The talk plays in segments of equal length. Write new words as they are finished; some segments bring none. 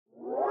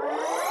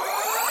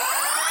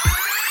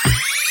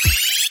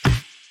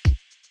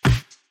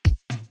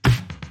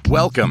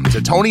Welcome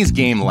to Tony's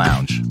Game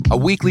Lounge, a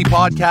weekly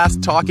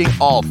podcast talking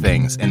all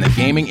things in the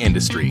gaming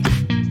industry.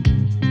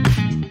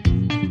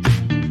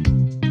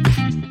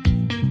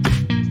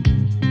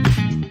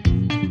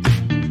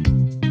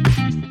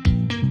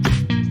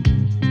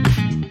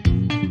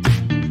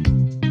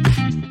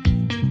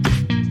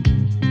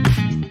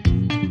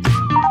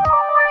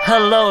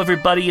 Hello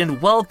everybody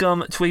and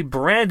welcome to a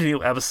brand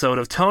new episode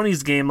of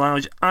Tony's Game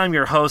Lounge. I'm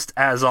your host,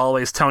 as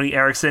always, Tony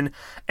Erickson,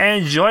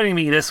 and joining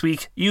me this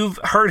week, you've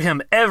heard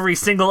him every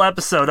single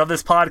episode of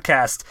this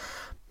podcast.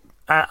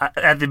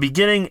 At the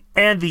beginning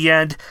and the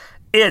end,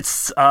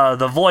 it's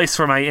the voice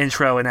for my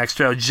intro and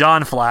extra,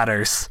 John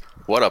Flatters.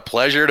 What a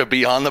pleasure to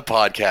be on the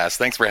podcast.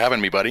 Thanks for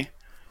having me, buddy.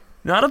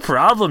 Not a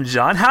problem,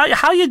 John.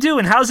 How you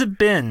doing? How's it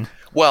been?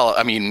 Well,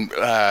 I mean,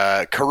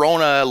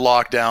 Corona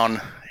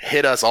lockdown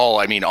hit us all.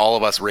 I mean, all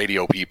of us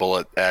radio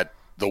people at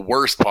the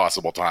worst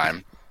possible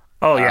time.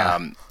 Oh,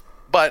 yeah.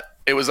 But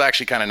it was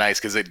actually kind of nice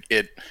because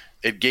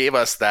it gave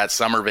us that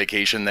summer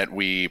vacation that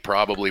we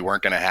probably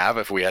weren't going to have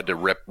if we had to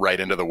rip right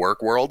into the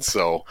work world.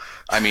 So,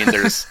 I mean,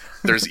 there's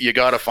you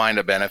got to find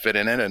a benefit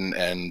in it.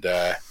 And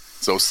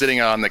so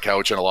sitting on the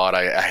couch and a lot,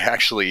 I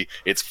actually,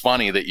 it's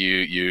funny that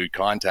you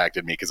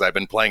contacted me because I've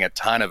been playing a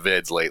ton of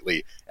vids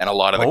lately and a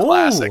lot of the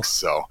classics.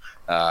 So,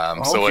 so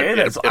it'll go right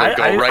into this.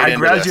 I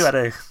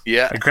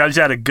grabbed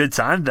you at a good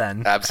time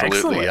then.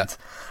 Absolutely. Yeah.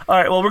 All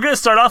right, well, we're going to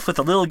start off with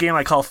a little game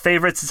I call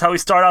Favorites. It's how we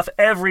start off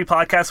every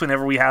podcast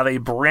whenever we have a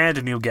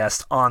brand new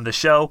guest on the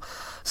show.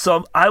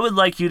 So I would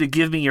like you to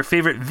give me your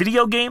favorite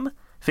video game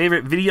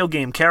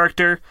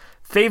character,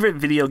 favorite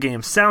video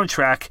game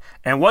soundtrack,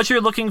 and what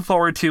you're looking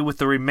forward to with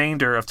the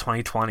remainder of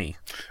 2020.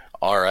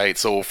 All right,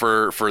 so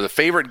for the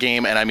favorite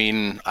game, and I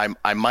mean,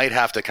 I might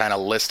have to kind of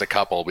list a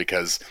couple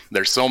because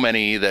there's so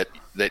many that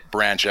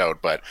branch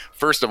out. But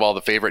first of all,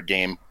 the favorite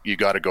game, you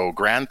got to go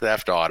Grand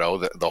Theft Auto,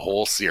 the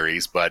whole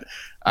series. But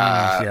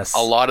yes.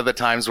 A lot of the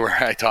times where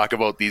I talk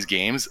about these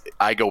games,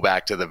 I go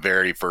back to the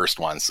very first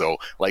one. So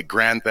like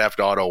Grand Theft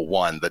Auto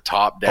 1, the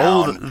top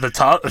down. Oh, the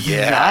top?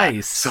 Yeah.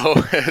 Nice.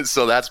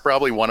 So that's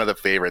probably one of the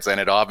favorites, and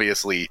it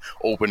obviously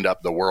opened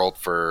up the world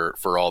for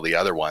all the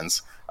other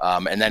ones.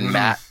 And then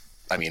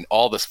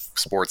all the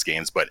sports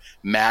games, but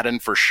Madden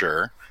for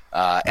sure.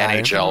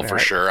 NHL for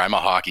sure. I'm a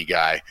hockey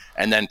guy.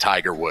 And then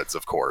Tiger Woods,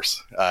 of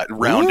course,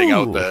 rounding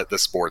out the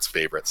sports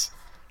favorites.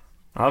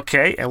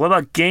 Okay, and what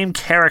about game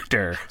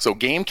character? So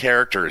game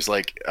characters,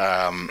 like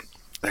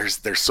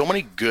there's so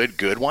many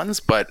good ones,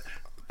 but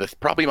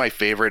probably my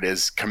favorite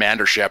is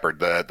Commander Shepard,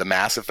 the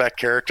Mass Effect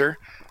character.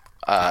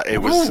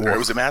 It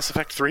was a Mass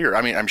Effect 3, or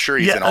I mean, I'm sure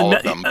he's in all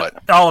of them,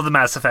 but all of the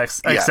Mass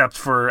Effects except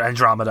for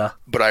Andromeda.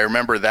 But I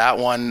remember that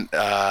one.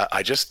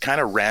 I just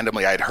kind of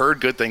randomly, I'd heard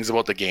good things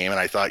about the game, and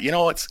I thought,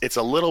 it's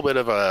a little bit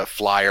of a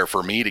flyer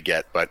for me to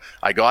get. But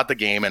I got the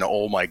game, and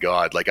oh my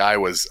god, like I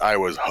was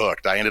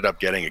hooked. I ended up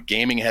getting a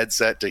gaming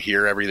headset to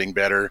hear everything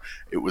better.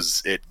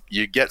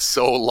 You get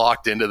so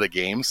locked into the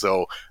game.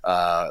 So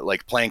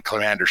like playing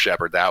Commander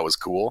Shepard, that was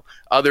cool.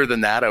 Other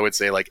than that, I would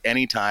say like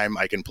anytime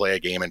I can play a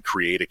game and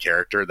create a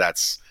character,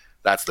 that's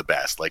the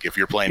best. Like if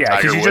you're playing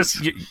Tiger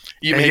Woods,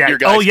 you make your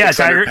guy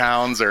 600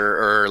 pounds,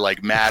 or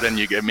like Madden,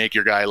 you make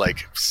your guy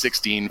like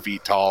 16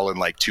 feet tall and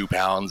like 2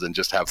 pounds and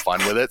just have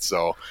fun with it.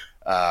 So,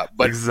 but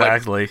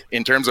exactly. But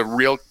in terms of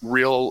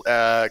real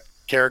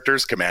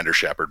characters, Commander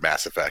Shepard,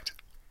 Mass Effect.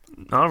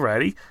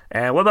 Alrighty.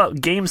 And what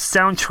about game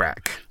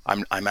soundtrack?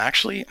 I'm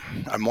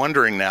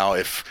wondering now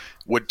if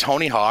would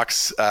Tony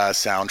Hawk's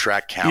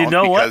soundtrack count? You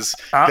know because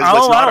what?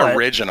 It's not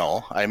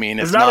original. I mean,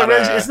 it's not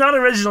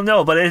original,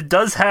 no, but it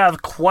does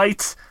have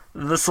quite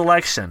the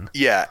selection.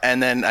 Yeah,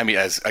 and then I mean,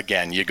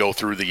 you go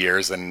through the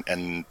years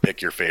and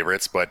pick your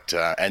favorites, but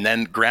and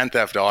then Grand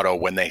Theft Auto,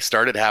 when they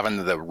started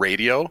having the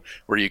radio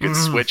where you could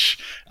switch,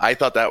 I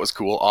thought that was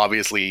cool.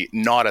 Obviously,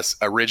 not an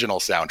original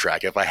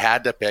soundtrack. If I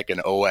had to pick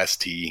an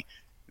OST,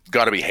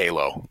 got to be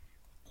Halo.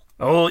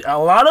 Oh, a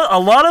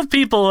lot of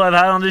people who I've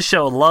had on this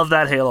show love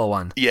that Halo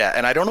one. Yeah,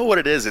 and I don't know what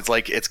it is.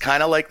 It's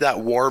kind of like that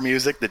war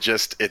music that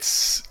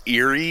it's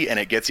eerie and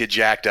it gets you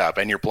jacked up,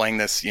 and you're playing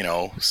this,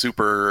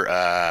 super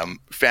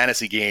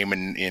fantasy game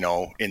and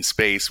in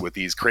space with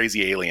these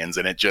crazy aliens,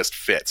 and it just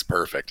fits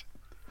perfect.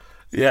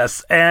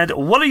 Yes, and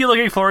what are you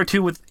looking forward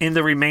to in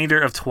the remainder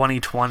of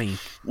 2020?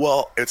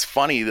 Well, it's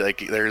funny,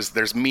 like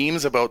there's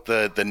memes about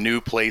the new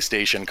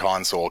PlayStation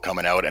console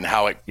coming out and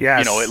how it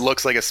it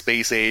looks like a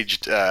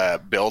space-aged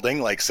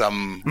building, like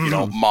some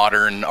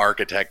modern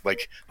architect,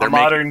 like a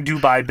modern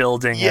Dubai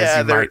building, as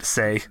you might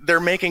say.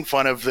 They're making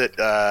fun of it,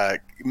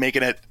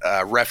 making it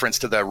reference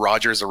to the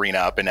Rogers Arena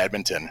up in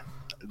Edmonton,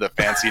 the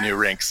fancy new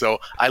rink. So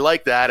I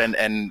like that,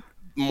 and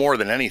more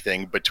than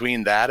anything,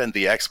 between that and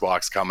the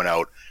Xbox coming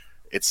out,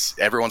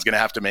 everyone's going to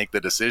have to make the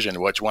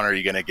decision. Which one are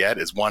you going to get?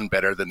 Is one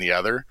better than the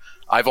other?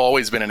 I've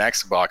always been an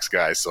Xbox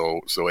guy,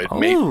 so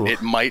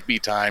it might be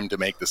time to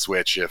make the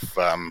switch if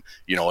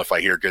if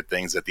I hear good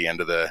things at the end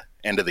of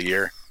the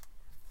year.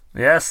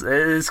 Yes, it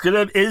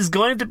is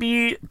going to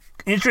be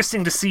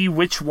interesting to see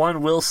which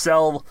one will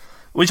sell,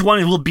 which one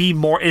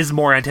is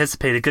more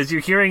anticipated, because you're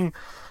hearing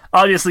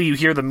obviously you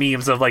hear the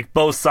memes of like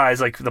both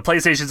sides, like the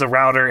PlayStation's a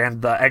router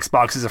and the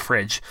Xbox is a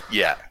fridge.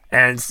 Yeah.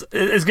 And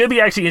it's going to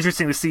be actually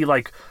interesting to see,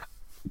 like,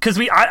 because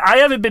I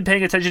haven't been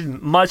paying attention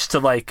much to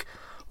like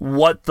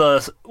what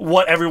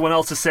everyone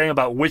else is saying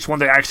about which one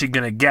they're actually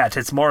going to get.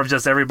 It's more of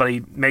just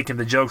everybody making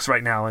the jokes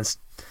right now. And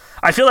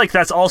I feel like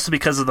that's also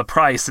because of the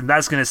price, and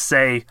that's going to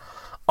say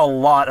a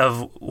lot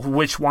of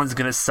which one's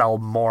going to sell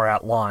more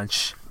at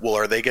launch. Well,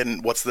 are they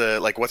getting what's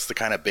the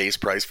kind of base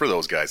price for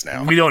those guys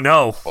now? We don't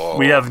know. Oh.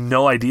 We have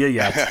no idea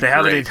yet.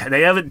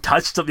 They haven't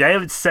touched them. They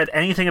haven't said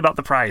anything about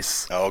the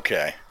price.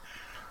 Okay.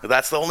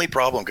 That's the only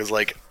problem, because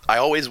like I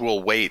always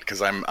will wait,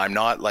 because I'm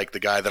not like the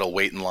guy that'll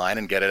wait in line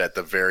and get it at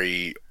the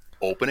very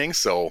opening.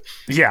 So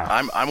yeah,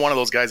 I'm one of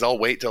those guys. I'll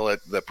wait till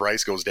the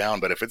price goes down.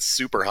 But if it's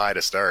super high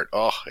to start,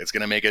 it's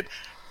gonna make it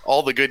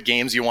all the good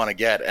games you want to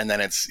get, and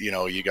then it's you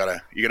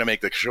gotta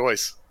make the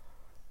choice.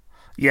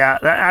 Yeah,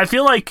 I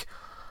feel like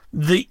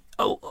the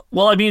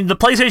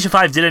PlayStation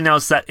 5 did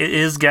announce that it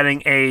is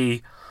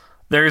getting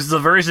there's the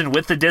version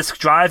with the disc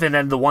drive, and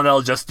then the one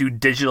that'll just do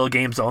digital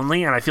games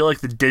only, and I feel like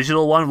the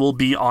digital one will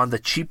be on the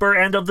cheaper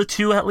end of the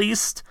two at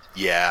least.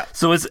 Yeah.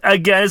 So it's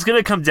going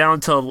to come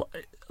down to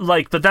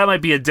like, but that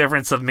might be a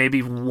difference of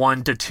maybe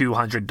 $100 to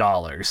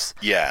 $200.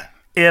 Yeah.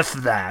 If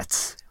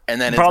that.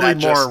 And then probably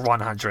more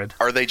 100.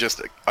 Are they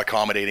just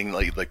accommodating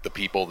like the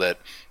people that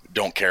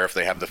don't care if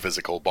they have the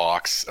physical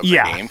box of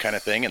the game kind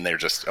of thing, and they're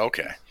just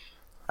okay?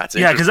 That's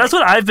yeah, because that's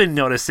what I've been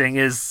noticing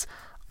is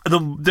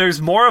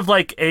there's more of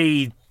like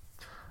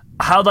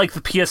how like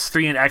the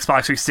PS3 and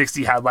Xbox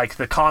 360 had like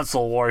the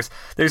console wars.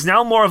 There's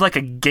now more of like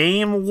a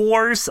game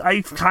wars.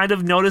 I've kind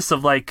of noticed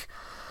of like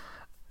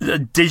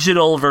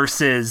digital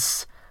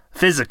versus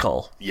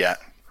physical. Yeah.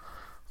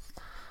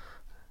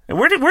 And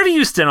where do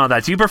you stand on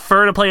that? Do you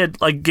prefer to play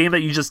a game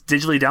that you just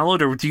digitally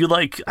download, or do you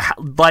like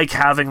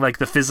having like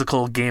the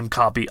physical game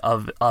copy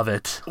of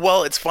it?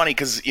 Well, it's funny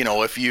because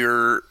if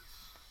you're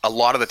a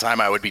lot of the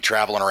time I would be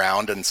traveling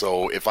around, and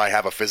so if I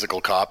have a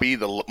physical copy,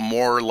 the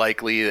more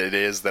likely it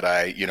is that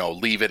I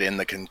leave it in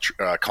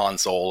the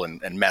console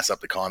and mess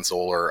up the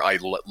console, or I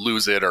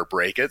lose it or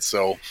break it.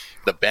 So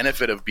the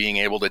benefit of being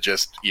able to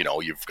just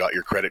you've got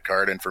your credit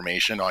card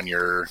information on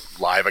your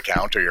Live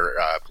account or your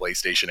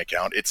PlayStation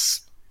account,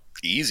 it's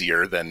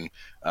easier than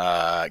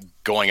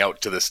going out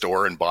to the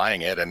store and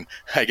buying it. And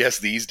I guess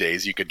these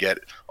days you could get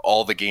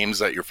all the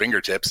games at your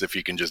fingertips if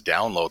you can just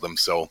download them.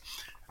 So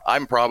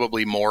I'm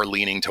probably more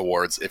leaning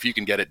towards, if you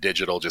can get it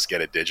digital, just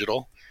get it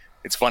digital.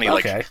 It's funny,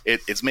 okay.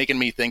 Like it's making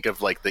me think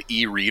of like the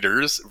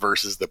e-readers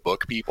versus the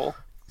book people.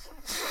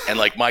 And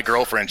like my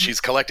girlfriend,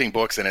 she's collecting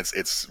books, and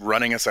it's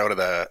running us out of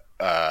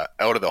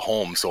the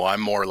home. So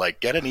I'm more like,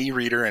 get an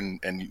e-reader and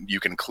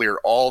you can clear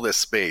all this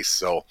space.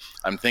 So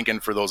I'm thinking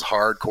for those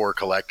hardcore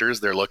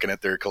collectors, they're looking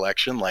at their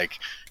collection like,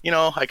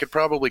 I could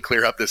probably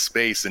clear up this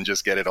space and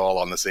just get it all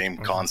on the same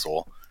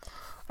console.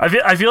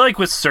 I feel like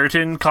with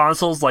certain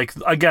consoles, like,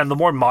 again, the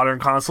more modern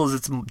consoles,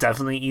 it's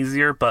definitely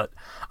easier, but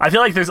I feel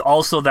like there's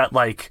also that,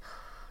 like,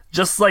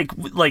 just like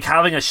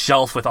having a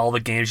shelf with all the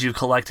games you've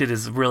collected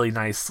is really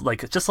nice,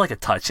 like, just like a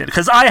touch.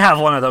 Because I have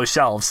one of those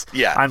shelves.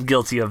 Yeah. I'm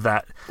guilty of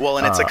that. Well,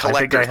 and it's a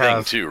collector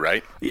thing too,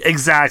 right?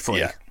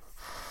 Exactly. Yeah.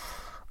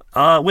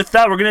 With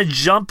that, we're going to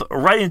jump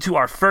right into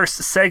our first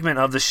segment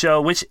of the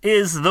show, which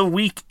is the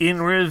Week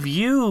in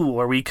Review,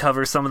 where we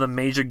cover some of the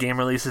major game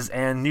releases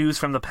and news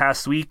from the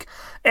past week.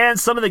 And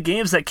some of the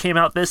games that came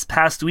out this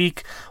past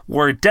week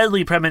were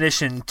Deadly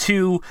Premonition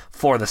 2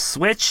 for the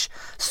Switch,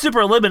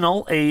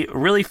 Superliminal, a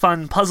really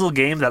fun puzzle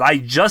game that I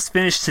just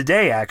finished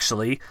today,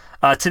 actually.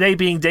 Today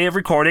being day of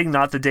recording,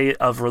 not the day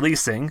of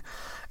releasing.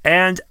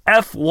 And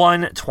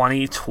F1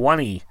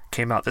 2020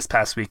 came out this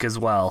past week as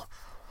well.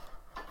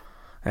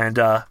 And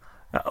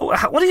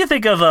what do you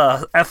think of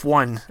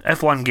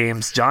F1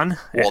 games, John?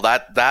 Well,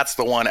 that's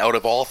the one out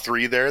of all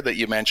three there that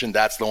you mentioned.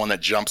 That's the one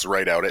that jumps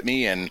right out at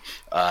me. And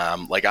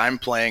like I'm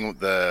playing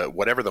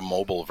whatever the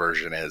mobile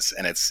version is,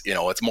 and it's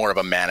it's more of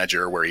a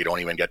manager where you don't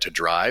even get to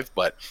drive.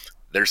 But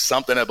there's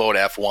something about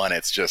F1.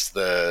 It's just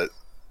the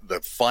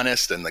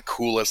funnest and the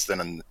coolest,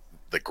 and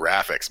the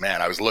graphics,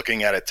 man. I was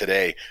looking at it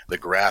today. The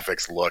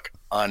graphics look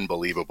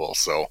unbelievable.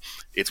 So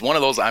it's one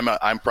of those.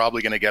 I'm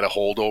probably going to get a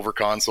holdover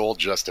console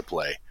just to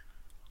play.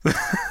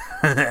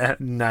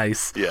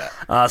 Nice. Yeah.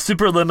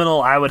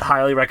 Superliminal, I would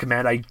highly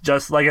recommend. I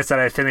just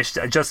finished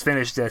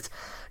it.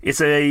 It's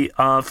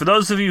for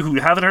those of you who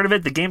haven't heard of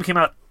it, the game came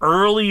out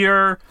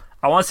earlier.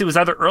 I want to say it was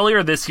either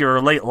earlier this year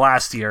or late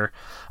last year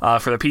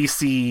for the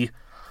PC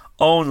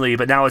only,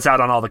 but now it's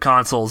out on all the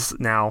consoles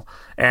now,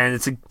 and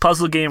it's a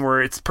puzzle game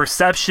where its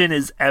perception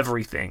is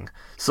everything.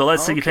 So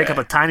let's say you pick up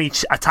a tiny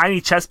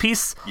chess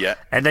piece, yeah,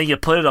 and then you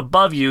put it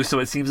above you so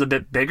it seems a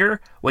bit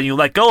bigger. When you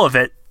let go of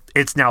it,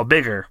 it's now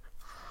bigger.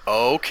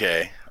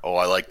 Okay. Oh,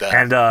 I like that.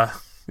 And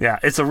yeah,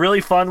 it's a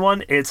really fun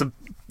one. It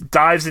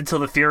dives into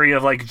the theory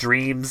of like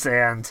dreams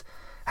and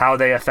how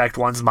they affect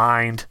one's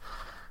mind.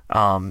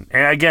 And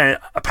again,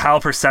 how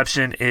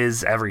perception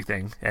is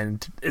everything,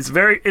 and it's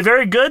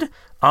very good.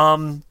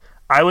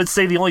 I would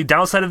say the only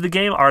downside of the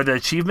game are the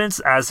achievements,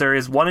 as there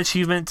is one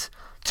achievement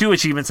 2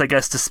 achievements, I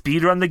guess, to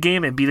speedrun the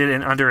game and beat it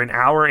in under an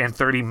hour and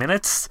 30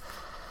 minutes.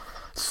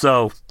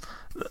 So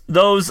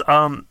those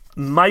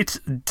might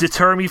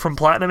deter me from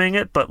platinuming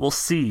it, but we'll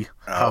see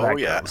how that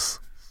goes.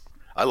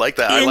 I like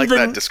that. I like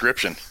that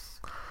description.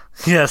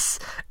 Yes.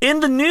 In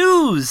the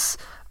news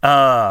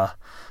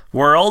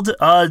world,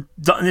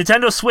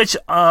 Nintendo Switch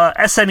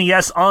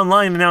SNES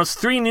Online announced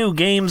 3 new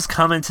games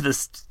coming to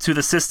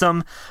the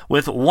system,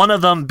 with one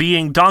of them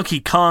being Donkey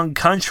Kong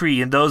Country,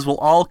 and those will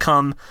all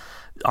come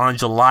on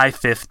July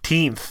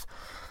 15th.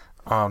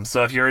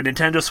 So if you're a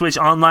Nintendo Switch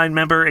Online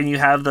member and you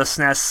have the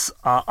SNES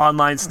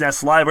online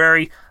SNES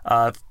library,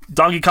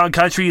 Donkey Kong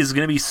Country is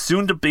going to be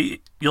soon to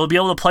be. You'll be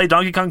able to play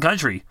Donkey Kong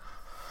Country,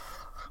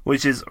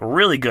 which is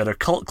really good, a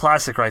cult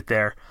classic right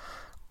there.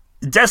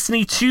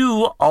 Destiny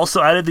 2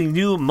 also added the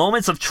new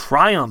Moments of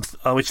Triumph,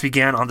 which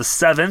began on the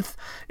 7th.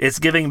 It's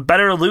giving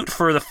better loot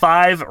for the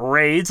 5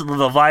 raids: the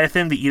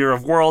Leviathan, the Eater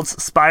of Worlds,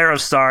 Spire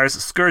of Stars,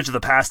 Scourge of the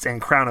Past,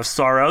 and Crown of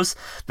Sorrows.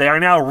 They are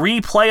now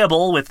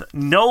replayable with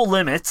no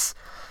limits,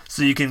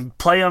 so you can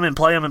play them and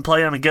play them and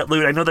play them and get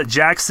loot. I know that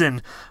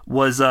Jackson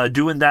was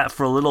doing that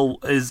for a little,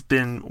 has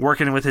been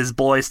working with his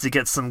boys to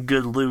get some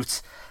good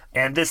loot.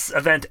 And this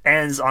event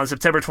ends on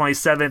September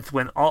 27th,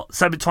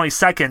 September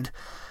 22nd,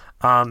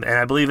 and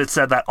I believe it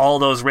said that all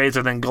those raids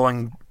are then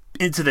going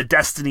into the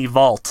Destiny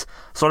Vault,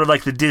 sort of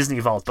like the Disney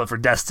Vault, but for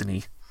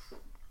Destiny.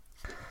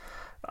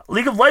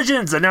 League of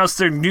Legends announced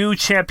their new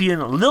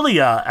champion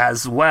Lilia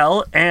as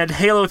well, and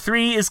Halo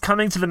 3 is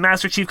coming to the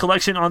Master Chief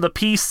Collection on the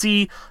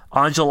PC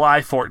on July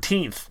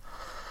 14th.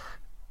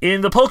 In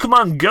the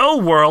Pokemon Go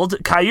world,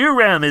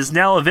 Kyurem is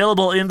now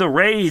available in the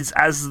raids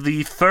as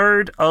the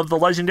 3rd of the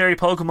legendary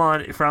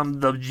Pokemon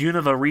from the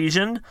Unova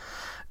region.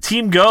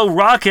 Team Go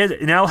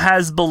Rocket now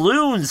has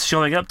balloons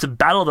showing up to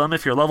battle them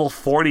if you're level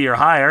 40 or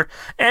higher,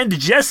 and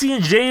Jesse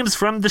and James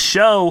from the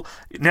show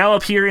now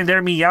appear in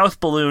their Meowth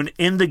balloon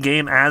in the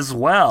game as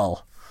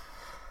well.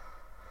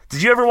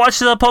 Did you ever watch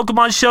the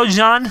Pokemon show,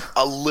 John?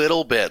 A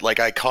little bit. Like,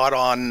 I caught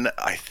on,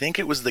 I think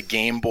it was the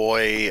Game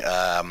Boy,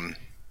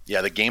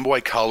 the Game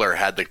Boy Color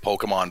had the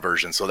Pokemon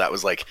version, so that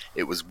was like,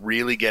 it was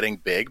really getting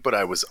big, but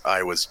I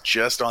was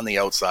just on the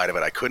outside of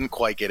it. I couldn't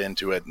quite get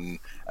into it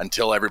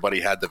until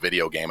everybody had the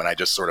video game, and I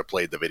just sort of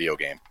played the video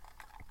game.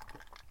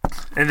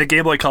 And the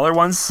Game Boy Color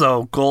ones,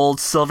 so gold,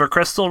 silver,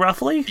 crystal,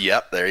 roughly?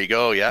 Yep, there you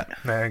go, yeah.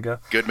 There you go.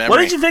 Good memory. What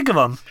did you think of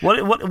them?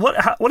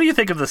 What do you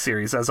think of the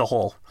series as a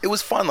whole? It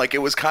was fun. Like, it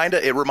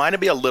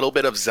reminded me a little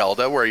bit of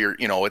Zelda, where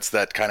it's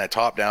that kind of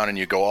top down and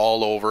you go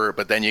all over,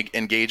 but then you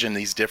engage in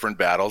these different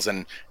battles,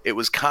 and it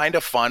was kind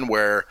of fun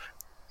where,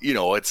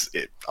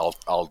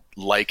 I'll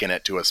liken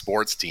it to a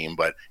sports team,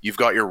 but you've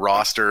got your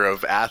roster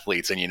of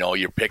athletes, and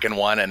you're picking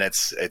one, and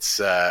it's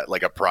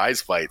like a prize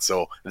fight.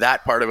 So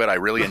that part of it I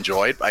really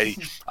enjoyed. I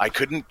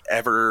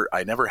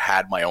never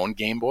had my own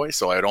Game Boy,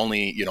 so I'd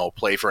only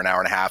play for an hour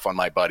and a half on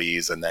my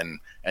buddies, and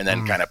then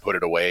kind of put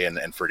it away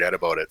and forget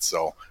about it.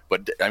 So,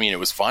 but I mean, it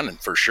was fun, and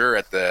for sure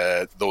at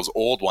those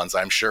old ones,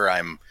 I'm sure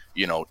I'm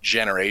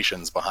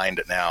generations behind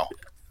it now.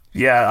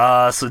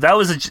 Yeah, so that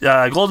was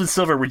a Gold and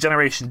Silver were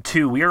Generation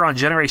 2. We are on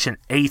Generation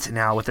 8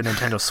 now with the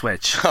Nintendo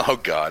Switch. Oh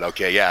God,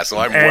 okay, yeah. So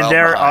I'm and well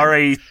there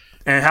behind.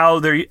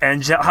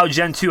 how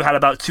Gen 2 had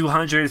about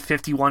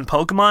 251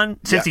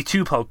 Pokemon,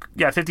 52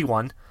 yeah.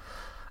 51.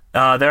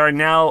 There are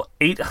now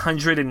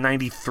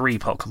 893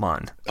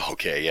 Pokemon.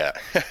 Okay, yeah.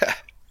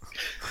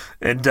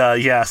 And so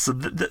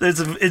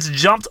it's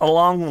jumped a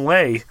long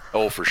way.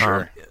 Oh, for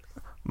sure.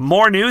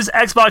 More news,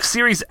 Xbox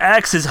Series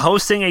X is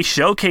hosting a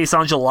showcase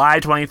on July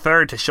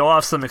 23rd to show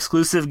off some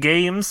exclusive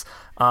games,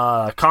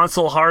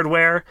 console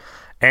hardware,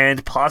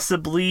 and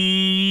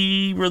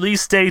possibly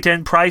release date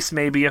and price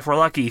maybe if we're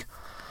lucky.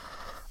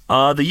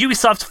 The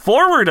Ubisoft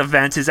Forward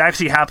event is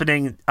actually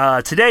happening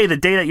today, the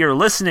day that you're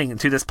listening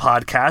to this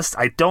podcast.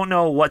 I don't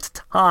know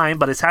what time,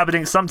 but it's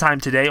happening sometime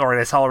today, or it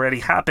has already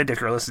happened if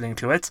you're listening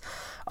to it.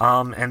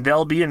 And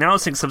they'll be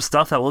announcing some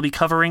stuff that we'll be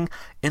covering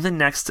in the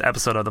next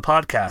episode of the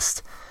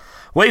podcast.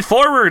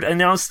 WayForward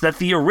announced that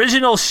the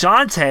original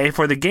Shantae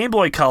for the Game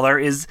Boy Color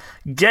is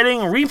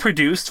getting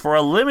reproduced for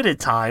a limited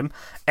time,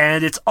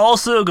 and it's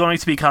also going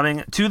to be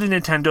coming to the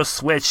Nintendo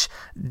Switch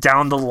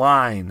down the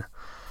line.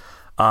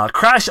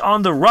 Crash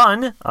on the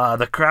Run,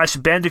 the Crash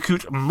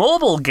Bandicoot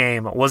mobile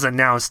game, was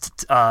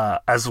announced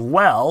as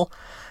well.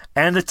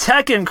 And the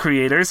Tekken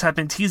creators have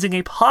been teasing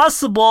a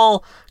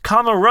possible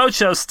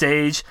Kamurocho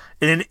stage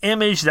in an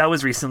image that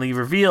was recently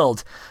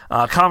revealed.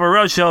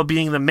 Kamurocho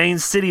being the main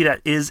city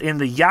that is in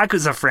the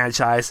Yakuza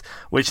franchise,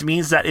 which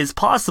means that it's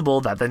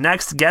possible that the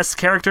next guest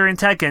character in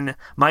Tekken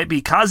might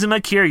be Kazuma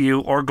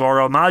Kiryu or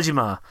Goro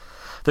Majima.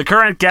 The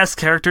current guest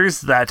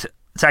characters that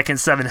Tekken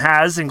 7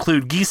 has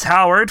include Geese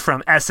Howard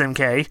from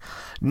SNK,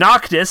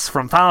 Noctis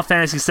from Final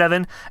Fantasy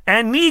VII,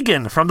 and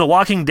Negan from The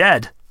Walking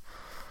Dead.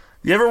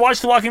 You ever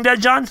watched The Walking Dead,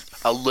 John?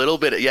 A little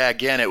bit, yeah.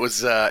 Again, it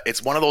was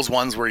it's one of those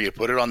ones where you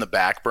put it on the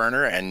back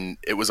burner, and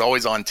it was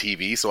always on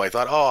TV. So I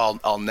thought,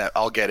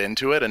 I'll get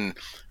into it, and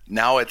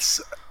now it's.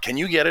 Can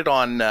you get it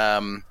on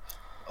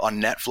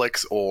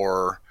Netflix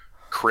or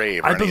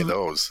Crave or any of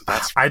those.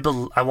 I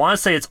want to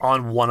say it's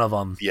on one of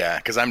them. Yeah,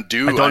 because I'm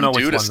due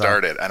to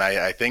start it, and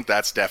I think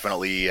that's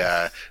definitely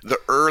the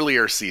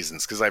earlier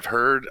seasons, because I've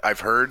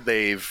heard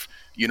they've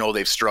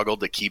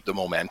struggled to keep the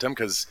momentum,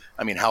 because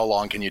I mean, how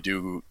long can you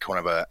do kind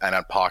of an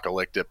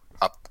apocalyptic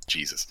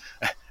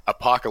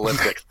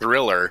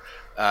thriller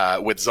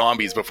with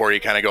zombies before you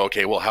kind of go,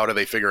 okay, well, how do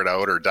they figure it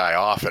out or die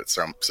off at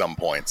some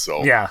point?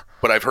 So yeah,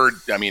 but I've heard,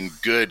 I mean,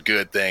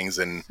 good things,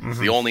 and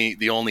the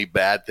only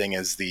bad thing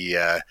is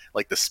the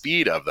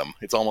speed of them.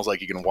 It's almost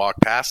like you can walk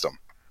past them.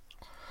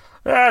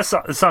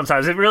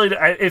 Sometimes it really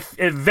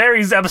it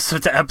varies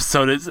episode to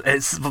episode.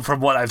 It's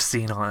from what I've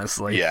seen,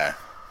 honestly. Yeah.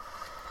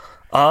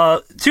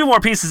 Two more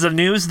pieces of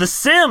news. The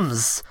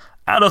Sims,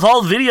 out of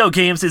all video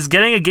games, is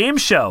getting a game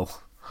show.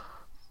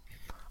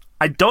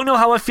 I don't know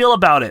how I feel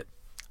about it.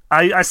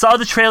 I saw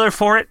the trailer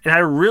for it, and I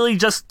really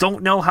just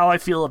don't know how I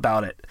feel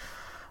about it.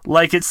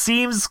 Like, it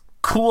seems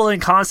cool in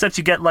concept.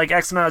 You get, like,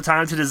 X amount of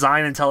time to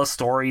design and tell a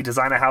story,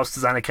 design a house,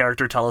 design a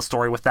character, tell a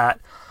story with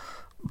that.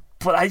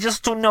 But I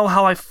just don't know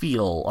how I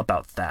feel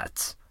about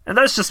that. And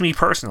that's just me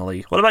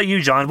personally. What about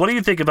you, John? What do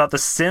you think about The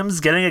Sims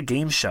getting a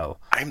game show?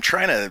 I'm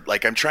trying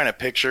to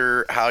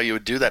picture how you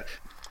would do that.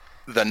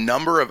 The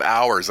number of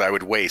hours I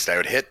would waste. I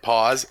would hit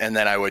pause, and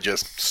then I would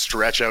just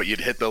stretch out.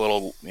 You'd hit the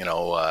little,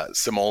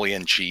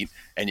 simoleon cheat,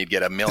 and you'd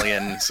get a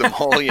million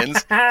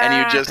simoleons, and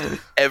you just,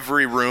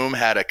 every room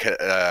had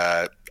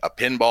a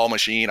pinball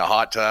machine, a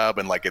hot tub,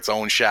 and like its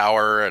own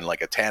shower, and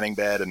like a tanning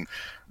bed,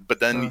 but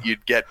then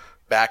you'd get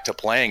back to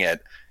playing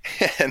it,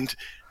 and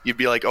you'd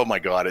be like, oh my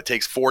God, it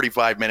takes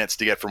 45 minutes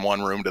to get from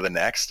one room to the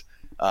next.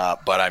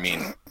 But I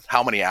mean,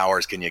 how many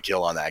hours can you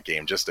kill on that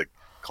game? Just a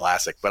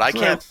classic. But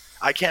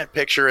I can't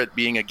picture it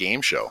being a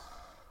game show.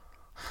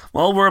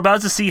 Well, we're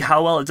about to see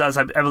how well it does.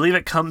 I believe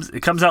it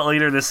comes out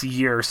later this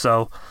year,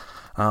 so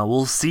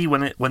we'll see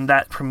when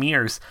that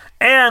premieres.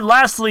 And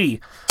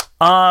lastly,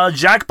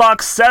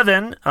 Jackbox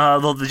 7,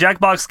 the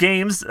Jackbox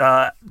games,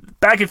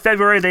 back in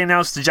February they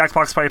announced the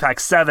Jackbox Party Pack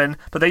 7,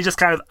 but they just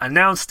kind of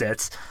announced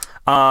it.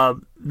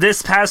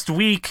 This past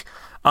week,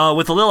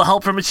 with a little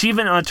help from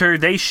Achievement Hunter,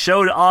 they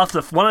showed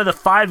off one of the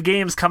 5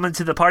 games coming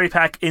to the Party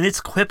Pack in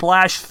its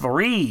Quiplash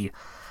 3.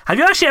 Have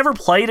you actually ever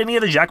played any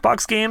of the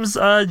Jackbox games,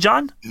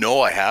 John?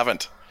 No, I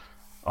haven't.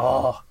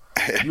 Oh,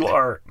 you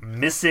are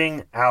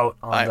missing out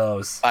on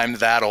those. I'm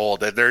that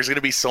old. There's going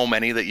to be so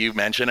many that you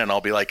mentioned, and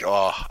I'll be like,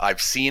 oh,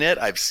 I've seen it,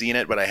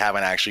 but I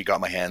haven't actually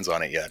got my hands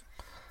on it yet.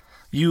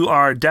 You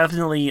are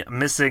definitely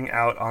missing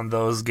out on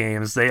those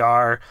games. They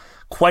are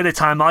quite a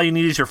time. All you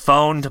need is your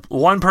phone,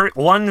 one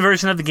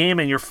version of the game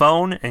and your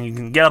phone, and you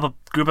can get up a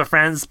group of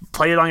friends,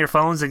 play it on your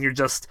phones, and you're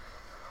just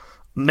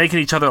making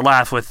each other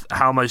laugh with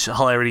how much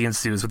hilarity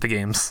ensues with the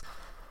games.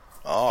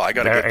 Oh, I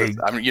gotta get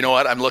this. You know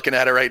what? I'm looking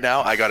at it right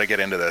now. I gotta get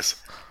into this.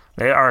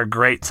 They are a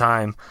great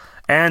time.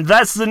 And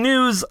that's the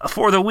news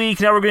for the week.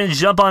 Now we're going to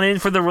jump on in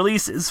for the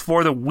releases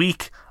for the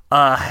week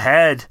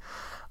ahead.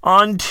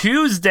 On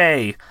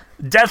Tuesday,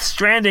 Death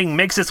Stranding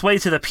makes its way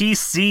to the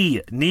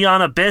PC.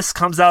 Neon Abyss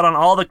comes out on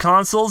all the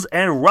consoles,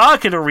 and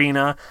Rocket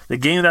Arena, the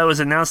game that was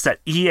announced at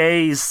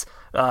EA's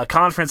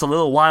conference a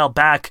little while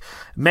back,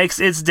 makes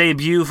its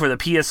debut for the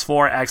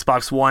PS4,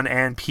 Xbox One,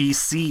 and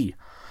PC.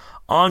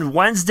 On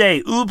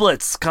Wednesday,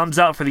 Ooblets comes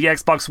out for the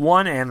Xbox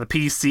One and the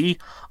PC.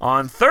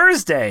 On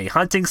Thursday,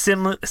 Hunting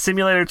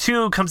Simulator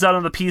 2 comes out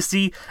on the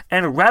PC,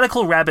 and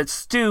Radical Rabbit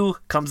Stew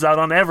comes out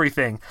on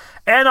everything.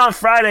 And on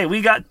Friday,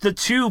 we got the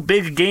 2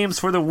 big games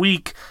for the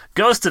week.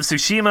 Ghost of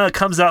Tsushima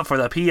comes out for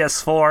the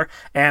PS4,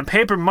 and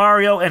Paper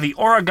Mario and the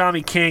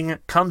Origami King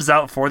comes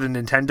out for the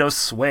Nintendo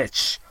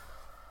Switch.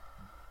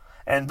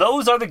 And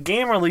those are the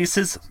game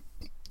releases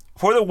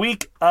for the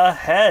week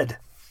ahead.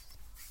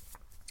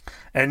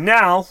 And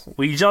now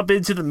we jump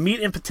into the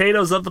meat and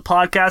potatoes of the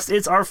podcast.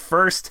 It's our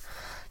first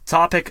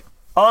topic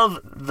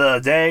of the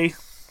day,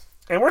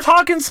 and we're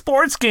talking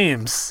sports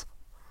games.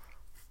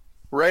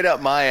 Right up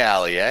my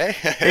alley, eh?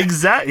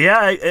 Exactly.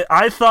 Yeah,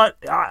 I thought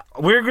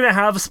we're going to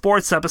have a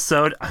sports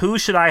episode. Who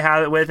should I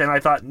have it with? And I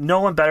thought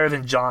no one better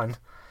than John,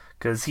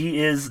 because he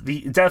is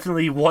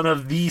definitely one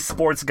of the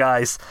sports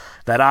guys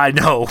that I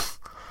know.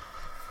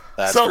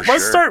 That's so for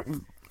let's sure.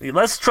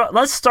 start.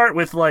 Let's start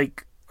with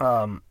like.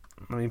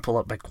 Let me pull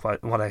up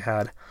what I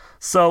had.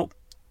 So,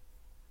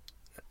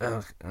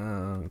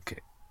 okay.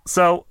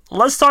 So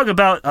let's talk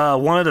about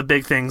one of the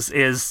big things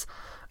is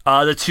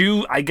the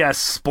 2, I guess,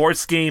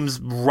 sports games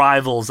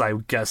rivals, I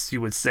guess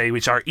you would say,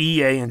 which are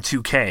EA and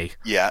 2K.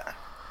 Yeah.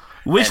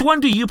 Which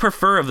one do you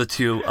prefer of the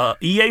 2?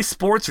 EA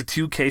Sports or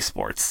 2K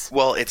Sports?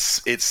 Well,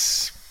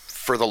 it's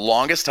for the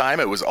longest time,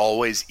 it was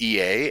always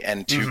EA,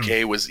 and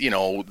 2K was,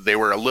 they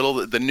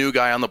were the new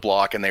guy on the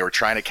block, and they were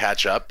trying to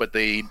catch up, but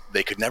they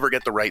could never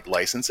get the right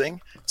licensing.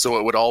 So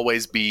it would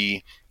always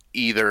be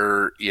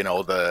either,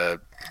 the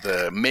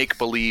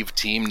make-believe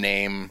team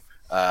name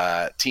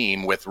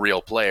team with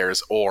real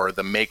players, or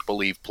the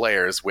make-believe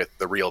players with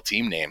the real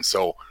team name.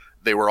 So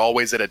they were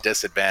always at a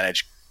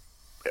disadvantage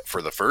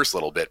for the first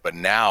little bit. But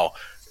now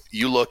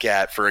you look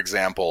at, for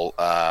example,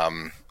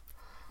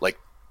 like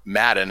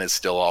Madden is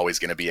still always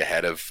going to be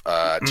ahead of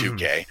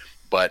 2K,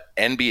 but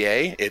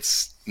NBA,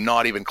 it's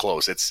not even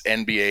close. It's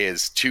NBA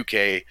is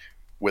 2K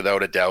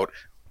without a doubt.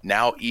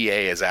 Now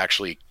EA is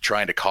actually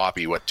trying to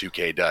copy what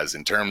 2K does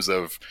in terms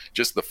of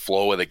just the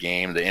flow of the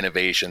game, the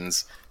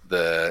innovations,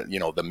 the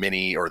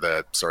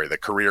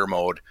career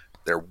mode.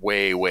 They're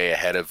way, way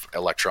ahead of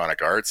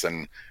Electronic Arts.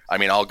 And I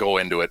mean, I'll go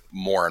into it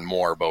more and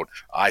more about,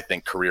 I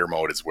think career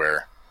mode is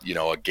where,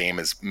 a game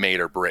is made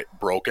or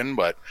broken.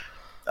 But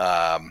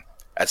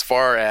as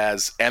far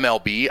as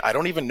MLB, I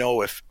don't even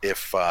know if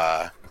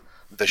the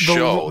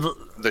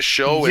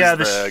show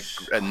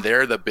is and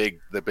they're the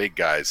big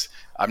guys.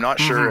 I'm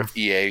not sure if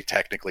EA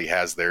technically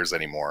has theirs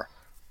anymore.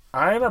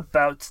 I'm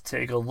about to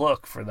take a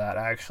look for that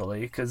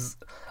actually, because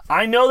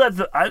I know that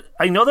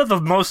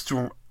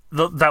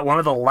that one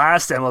of the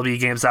last MLB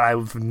games that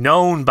I've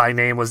known by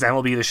name was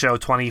MLB The Show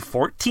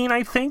 2014,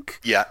 I think.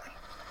 Yeah.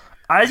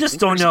 I just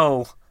don't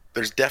know.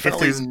 There's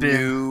definitely if there's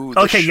new.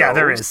 Okay, yeah,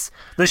 there is.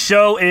 The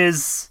show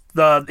is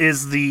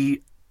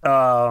the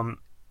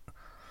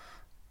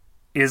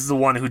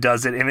one who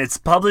does it, and it's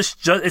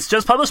published. It's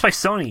just published by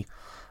Sony.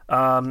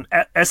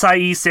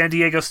 SIE San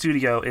Diego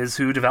Studio is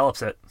who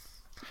develops it.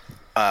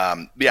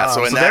 So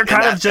they're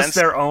kind of just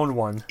their own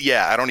one.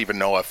 Yeah, I don't even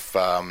know if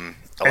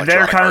and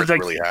they're kind Arts of like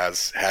really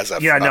has a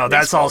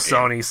that's all game.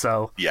 Sony.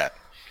 So yeah,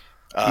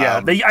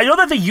 I know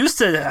that they used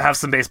to have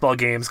some baseball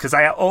games because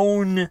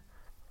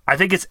I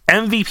think it's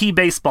MVP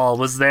Baseball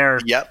was their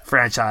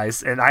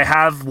franchise, and I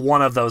have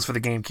one of those for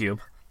the GameCube.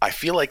 I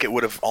feel like it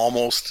would have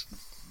almost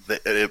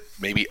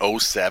maybe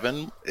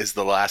 07 is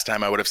the last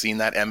time I would have seen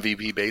that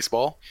MVP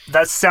Baseball.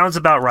 That sounds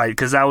about right,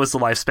 because that was the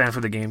lifespan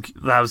for the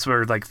GameCube. That was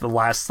where like the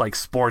last like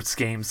sports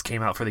games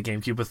came out for the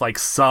GameCube, with like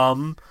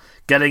some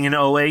getting an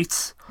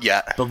 08.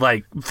 Yeah. But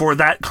like for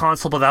that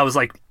console, but that was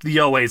like the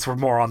 08s were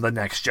more on the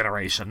next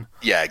generation.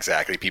 Yeah,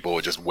 exactly. People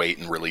would just wait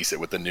and release it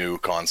with the new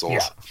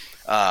consoles.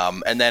 Yeah.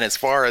 And then as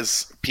far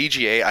as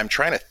PGA, I'm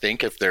trying to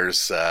think if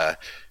there's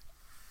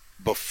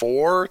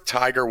before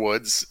Tiger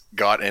Woods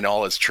got in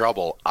all his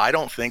trouble, I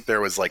don't think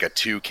there was like a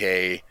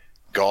 2K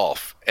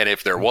golf, and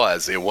if there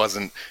was, it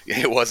wasn't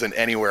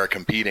anywhere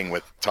competing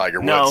with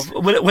Tiger Woods. No,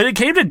 when it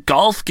came to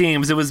golf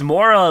games, it was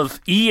more of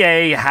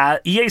EA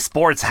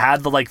Sports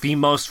had the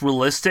most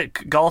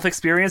realistic golf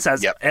experience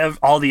as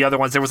all the other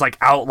ones. There was like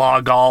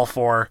Outlaw Golf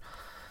or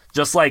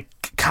just like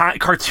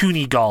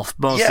cartoony golf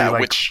mostly. Yeah,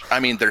 which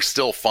I mean, they're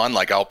still fun.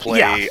 Like I'll play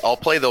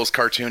those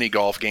cartoony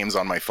golf games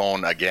on my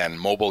phone. Again,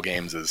 mobile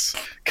games is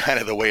kind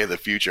of the way of the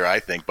future, I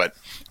think. But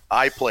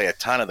I play a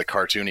ton of the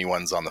cartoony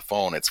ones on the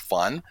phone. It's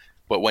fun.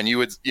 But when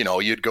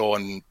you'd go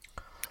and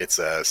it's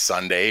a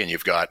Sunday and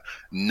you've got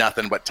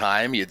nothing but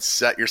time, you'd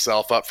set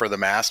yourself up for the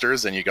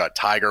Masters and you got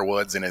Tiger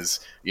Woods in his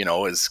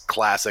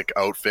classic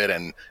outfit,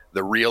 and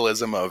the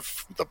realism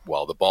of the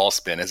ball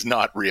spin is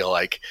not real.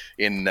 Like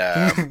in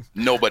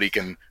nobody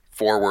can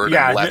forward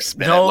and left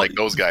spin it like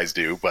those guys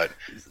do. But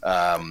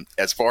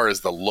as far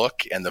as the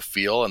look and the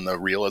feel and the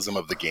realism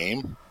of the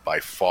game, by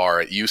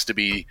far it used to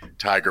be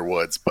Tiger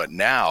Woods, but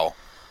now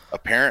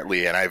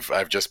apparently, and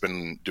I've just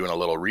been doing a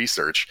little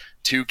research,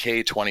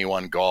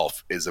 2K21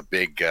 Golf is a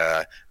big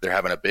they're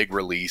having a big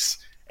release,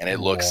 and it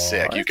looks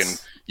sick.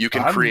 You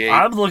can create.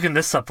 I'm looking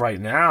this up right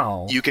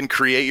now. You can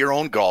create your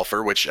own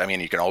golfer, which I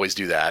mean you can always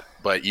do that,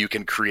 but you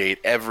can create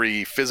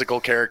every physical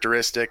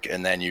characteristic,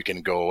 and then you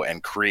can go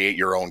and create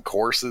your own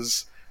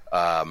courses.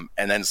 And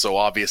then so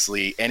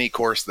obviously any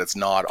course that's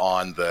not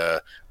on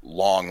the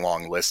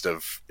long list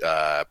of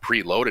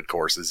preloaded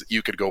courses,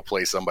 you could go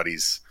play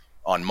somebody's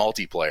on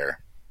multiplayer.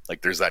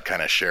 Like there's that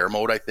kind of share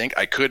mode, I think.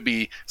 I could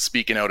be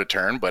speaking out of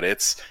turn, but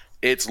it's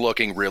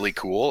looking really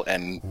cool.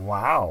 And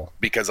wow,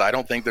 because I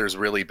don't think there's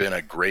really been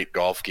a great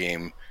golf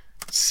game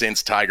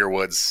since Tiger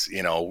Woods,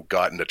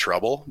 got into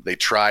trouble. They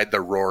tried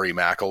the Rory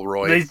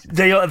McIlroy.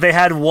 They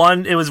had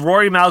one. It was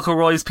Rory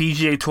McIlroy's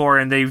PGA Tour,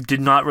 and they did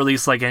not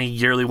release like any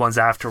yearly ones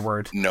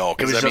afterward. No,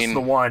 because it was just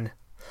the one.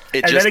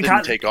 It just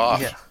didn't take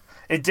off. Yeah,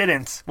 it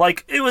didn't.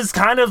 Like it was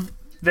kind of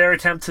their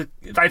attempt to.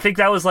 I think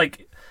that was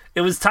like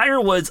it was Tiger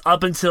Woods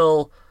up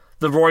until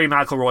the Rory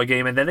McIlroy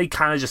game, and then they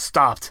kind of just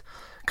stopped.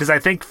 Because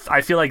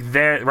I feel like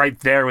right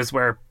there was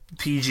where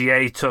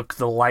PGA took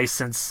the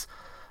license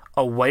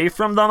away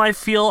from them. I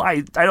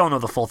don't know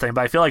the full thing,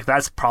 but I feel like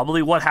that's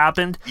probably what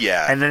happened.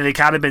 Yeah. And then they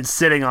kind of been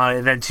sitting on it,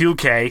 and then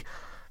 2K,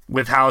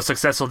 with how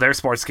successful their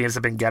sports games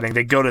have been getting,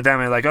 they go to them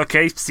and like,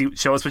 okay,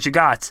 show us what you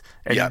got.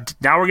 And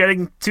now we're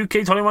getting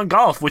 2K21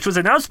 Golf, which was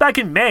announced back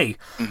in May,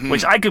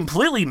 which I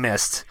completely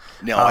missed.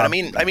 No,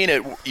 and I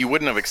mean, you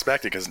wouldn't have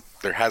expected because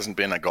there hasn't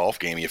been a golf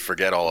game. You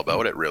forget all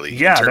about it, really.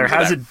 Yeah, there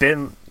hasn't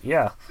been.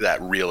 Yeah, that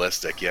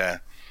realistic. Yeah.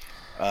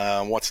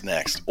 What's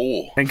next?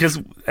 And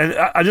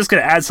I'm just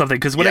gonna add something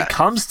because when it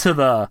comes to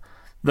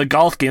the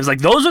golf games, like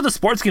those are the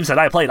sports games that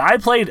I played. I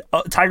played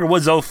Tiger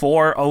Woods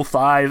 04,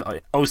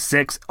 05,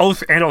 06,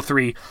 and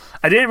 03.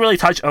 I didn't really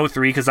touch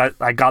 03 because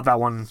I got that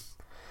one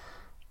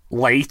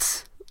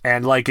late,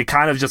 and like it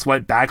kind of just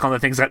went back on the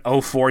things that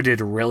 04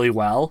 did really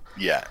well.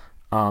 Yeah.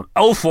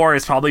 04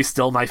 is probably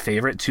still my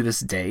favorite to this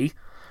day.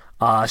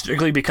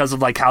 strictly because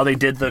of like how they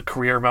did the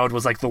career mode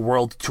was like the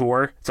world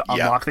tour to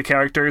unlock the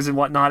characters and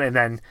whatnot, and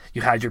then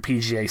you had your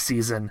PGA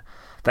season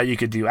that you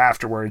could do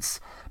afterwards.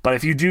 But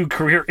if you do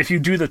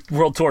the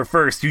world tour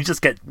first, you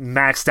just get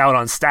maxed out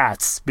on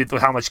stats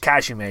with how much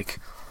cash you make.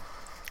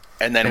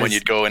 And then when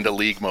you'd go into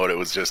league mode, it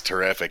was just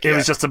terrific. It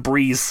was just a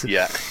breeze.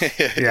 Yeah.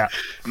 Yeah.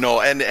 No,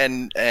 and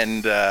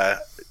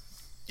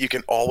you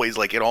can always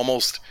like it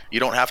almost, you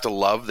don't have to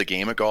love the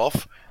game of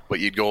golf, but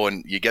you'd go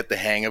and you get the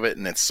hang of it,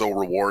 and it's so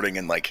rewarding,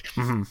 and like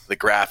the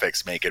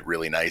graphics make it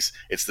really nice.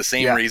 It's the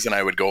same reason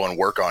I would go and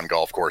work on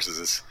golf courses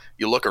is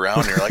you look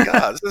around and you're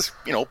like, this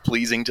is,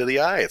 pleasing to the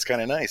eye. It's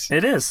kind of nice.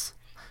 It is.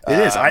 It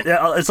is.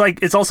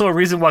 It's also a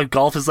reason why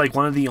golf is like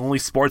one of the only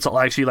sports I'll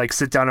actually like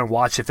sit down and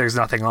watch if there's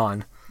nothing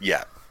on.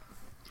 Yeah.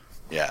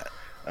 Yeah.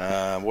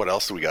 What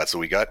else do we got? So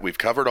we've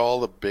covered all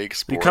the big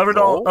sports. We covered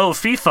all. Oh,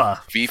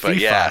 FIFA.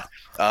 Yeah.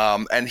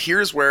 And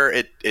here's where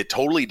it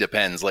totally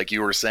depends. Like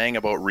you were saying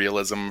about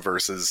realism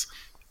versus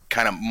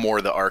kind of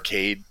more the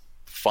arcade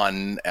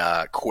fun,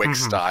 quick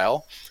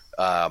style.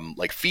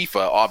 Like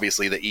FIFA,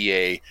 obviously the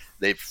EA,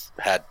 they've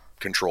had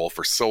control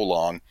for so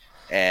long,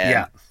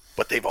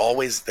 but they've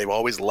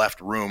always left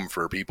room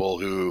for people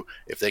who,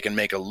 if they can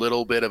make a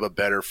little bit of a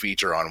better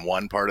feature on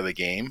one part of the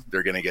game,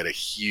 they're going to get a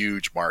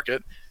huge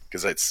market.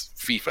 Because it's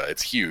FIFA,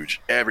 it's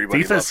huge.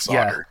 Everybody loves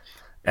soccer.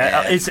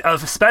 Yeah. It's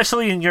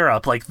especially in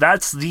Europe. Like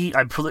that's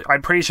I'm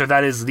pretty sure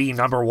that is the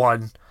number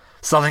one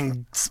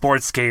selling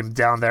sports game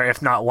down there, if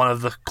not one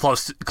of the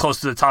close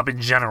to the top in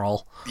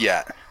general.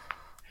 Yeah.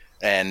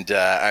 And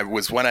I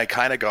was when I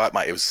kind of got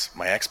my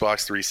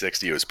Xbox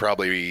 360. It was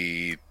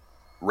probably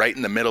right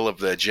in the middle of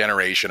the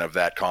generation of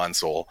that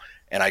console,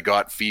 and I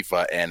got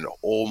FIFA. And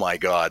oh my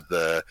god,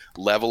 the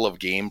level of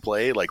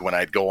gameplay! Like when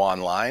I'd go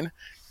online.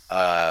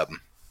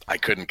 I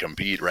couldn't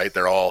compete, right?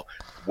 They're all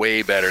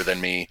way better than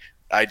me.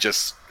 I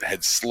just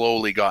had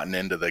slowly gotten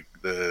into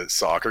the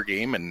soccer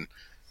game, and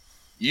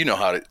you know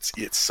how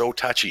it's so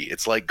touchy.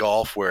 It's like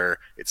golf where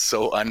it's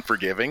so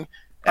unforgiving.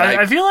 And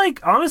I feel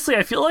like, honestly,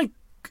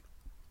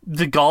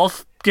 the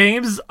golf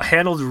games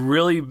handled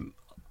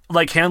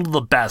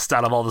the best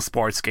out of all the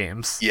sports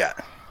games. Yeah.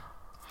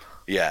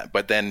 Yeah,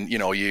 but then,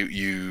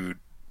 you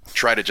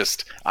try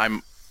to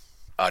I'm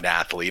an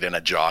athlete and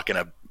a jock and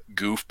a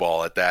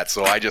goofball at that,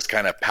 so I just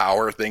kind of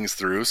power things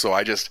through. So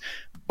I just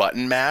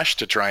button mash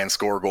to try and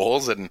score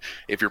goals, and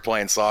if you're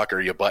playing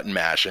soccer, you button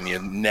mash and you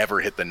never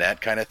hit the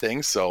net kind of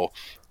thing. So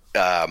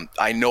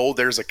I know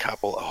there's a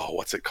couple.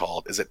 What's it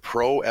called? Is it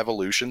Pro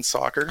Evolution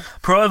Soccer?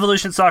 Pro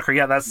Evolution Soccer,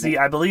 yeah,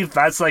 I believe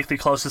that's like the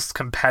closest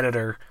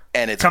competitor,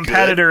 and it's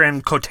competitor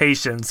in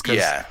quotations,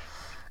 because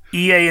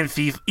EA and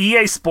FIFA,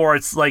 EA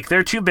Sports, like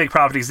their two big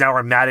properties now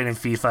are Madden and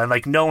FIFA, and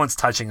like no one's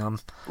touching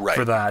them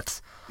for that.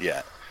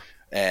 Yeah.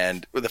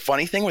 And the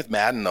funny thing with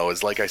Madden, though,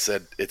 is like I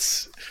said,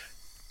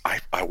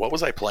 what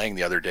was I playing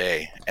the other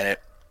day? And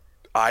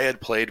I had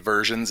played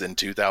versions in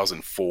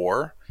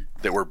 2004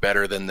 that were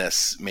better than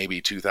this maybe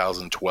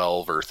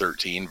 2012 or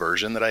 13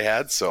 version that I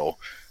had. So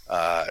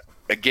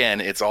again,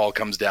 it's all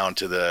comes down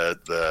to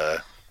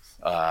the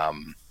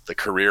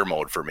career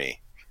mode for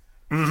me.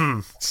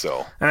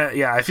 So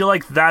I feel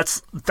like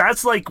that's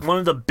like one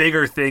of the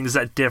bigger things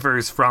that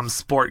differs from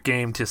sport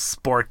game to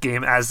sport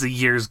game as the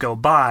years go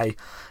by.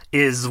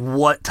 Is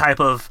what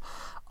type of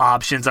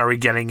options are we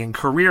getting in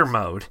career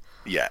mode?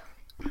 Yeah,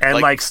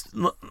 and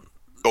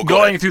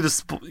going through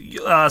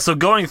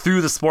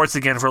the sports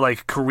again for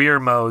like career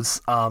modes.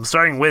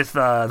 Starting with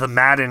the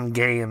Madden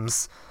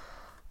games.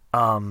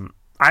 I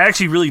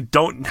actually really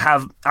don't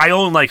have. I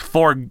own like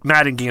 4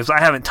 Madden games. I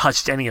haven't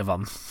touched any of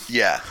them.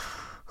 Yeah.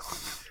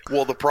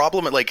 Well, the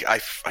problem, like I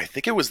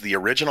think it was the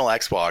original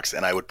Xbox,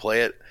 and I would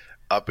play it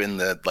up in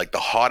the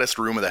hottest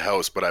room of the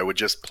house, but I would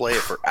just play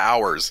it for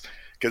hours.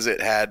 Because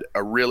it had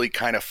a really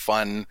kind of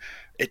fun,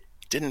 it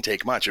didn't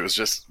take much. It was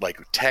just like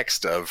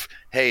text of,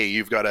 hey,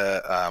 you've got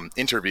a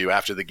interview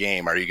after the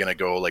game. Are you going to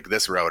go like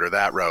this route or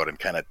that route? And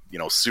kind of,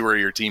 sewer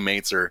your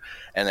teammates.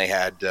 And they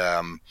had,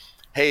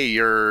 hey,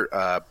 you're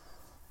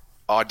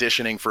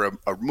auditioning for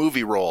a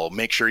movie role.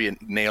 Make sure you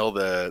nail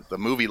the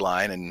movie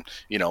line. And,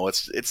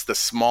 it's the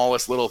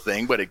smallest little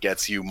thing, but it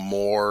gets you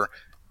more.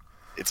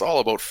 It's all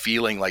about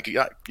feeling like,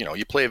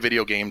 you play a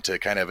video game to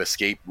kind of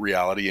escape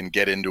reality and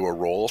get into a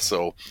role.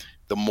 So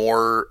the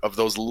more of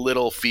those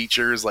little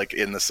features, like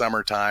in the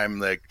summertime,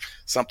 like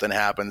something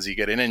happens, you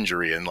get an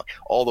injury, and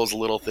all those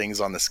little things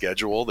on the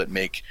schedule that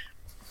make,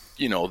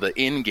 the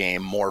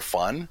in-game more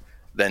fun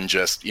than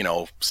just,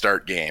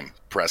 start game,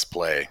 press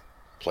play,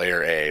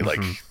 player A, like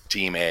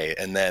team A.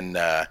 And then,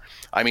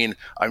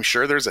 I'm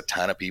sure there's a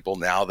ton of people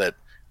now that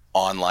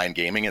online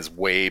gaming is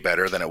way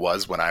better than it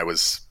was when I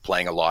was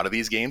playing a lot of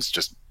these games.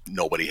 Just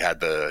nobody had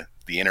the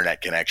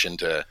internet connection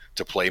to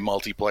play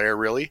multiplayer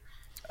really.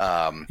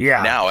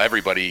 Now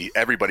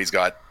everybody's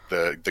got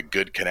the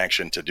good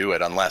connection to do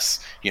it,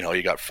 unless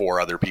you got 4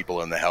 other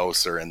people in the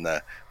house or in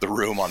the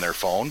room on their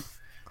phone.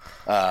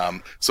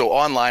 So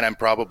online,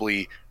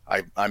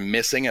 I'm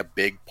missing a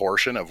big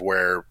portion of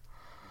where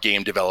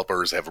game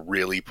developers have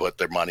really put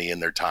their money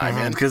and their time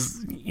in.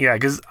 Because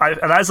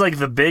that's like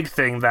the big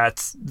thing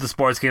that the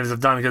sports games have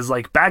done. Because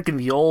like back in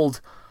the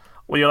old,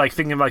 when you're like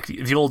thinking like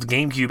the old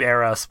GameCube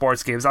era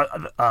sports games,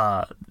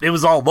 it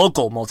was all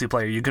local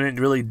multiplayer. You couldn't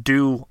really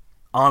do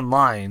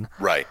online,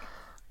 Right.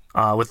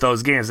 with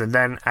those games. And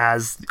then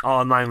as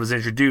online was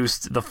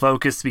introduced, the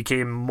focus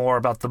became more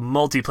about the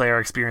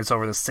multiplayer experience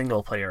over the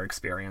single player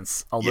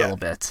experience a little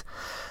bit.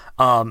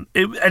 And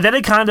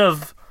that's kind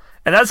of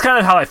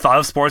how I thought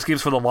of sports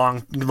games for the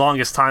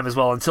longest time as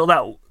well, until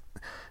that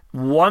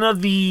one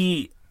of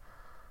the,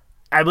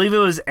 I believe it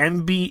was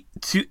NBA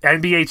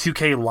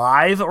 2K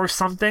Live or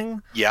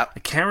something. Yeah. I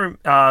can't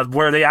remember,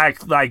 where they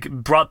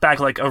brought back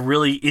like a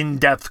really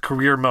in-depth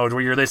career mode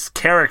where you're this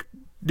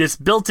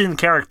built-in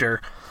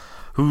character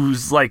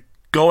who's like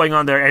going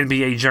on their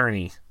NBA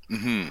journey.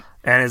 Mm-hmm.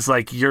 And it's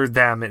like you're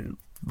them and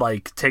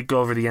like take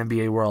over the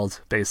NBA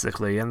world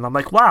basically. And I'm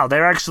like, wow,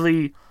 they're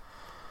actually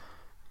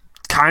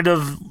kind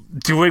of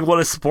doing what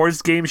a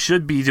sports game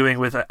should be doing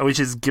with it, which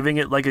is giving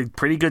it like a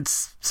pretty good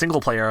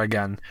single player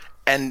again.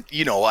 And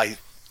I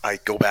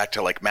go back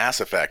to like Mass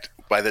Effect.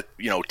 By the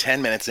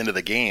 10 minutes into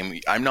the game,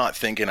 I'm not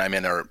thinking I'm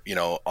in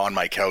on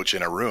my couch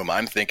in a room.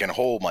 I'm thinking,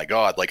 oh my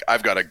god, like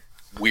I've got a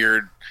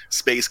weird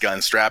space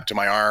gun strapped to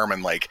my arm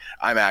and like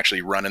I'm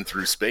actually running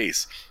through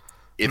space.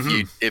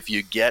 If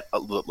you get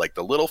like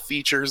the little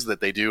features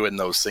that they do in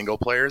those single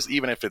players,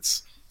 even if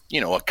it's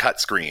a cut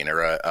screen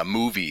or a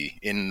movie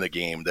in the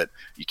game that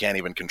you can't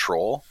even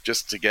control,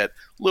 just to get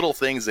little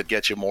things that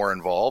get you more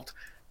involved.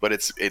 But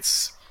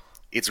it's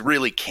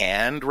really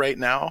canned right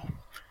now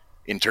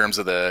in terms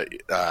of the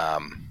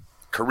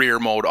career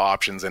mode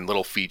options and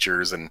little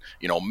features and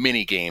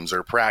mini games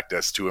or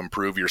practice to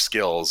improve your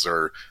skills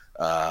or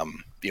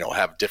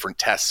have different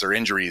tests or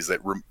injuries that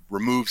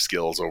remove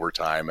skills over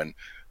time. And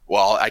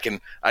well, I can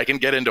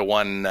get into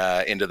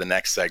into the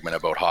next segment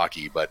about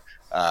hockey, but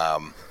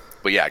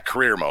yeah,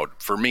 career mode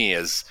for me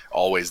is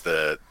always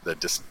the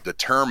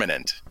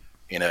determinant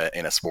in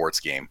a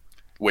sports game,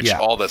 which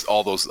all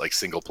those like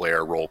single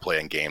player role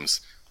playing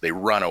games, they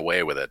run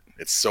away with it.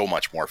 It's so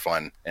much more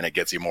fun and it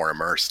gets you more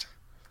immersed.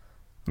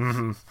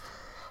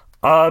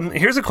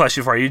 Here's a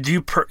question for you.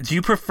 Do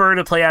you prefer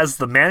to play as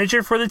the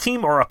manager for the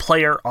team or a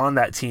player on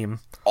that team?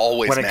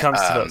 Always when it comes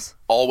to those.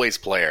 Always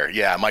player.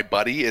 Yeah, my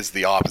buddy is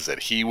the opposite.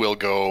 He will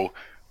go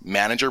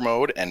manager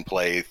mode and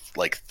play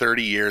like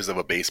 30 years of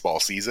a baseball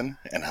season,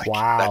 and like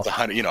that's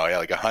 100,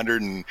 like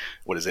 100 and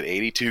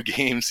 82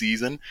 game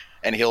season,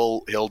 and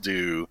he'll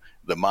do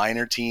the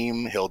minor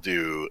team, he'll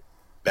do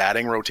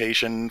batting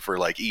rotation for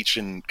like each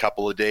and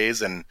couple of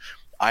days, and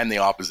I'm the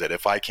opposite.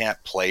 If I can't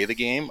play the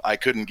game, I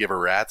couldn't give a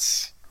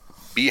rat's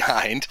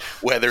behind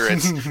whether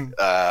it's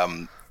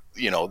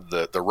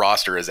the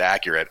roster is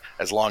accurate,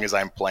 as long as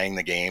I'm playing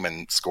the game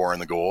and scoring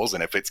the goals,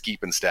 and if it's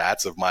keeping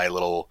stats of my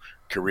little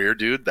career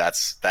dude,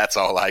 that's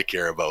all I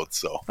care about.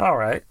 So all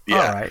right.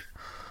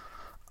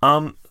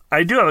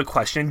 I do have a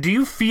question. Do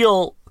you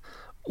feel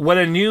when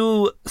a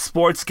new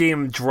sports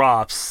game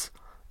drops,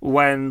 do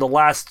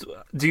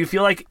you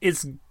feel like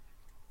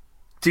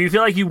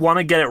you want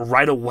to get it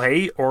right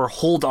away or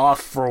hold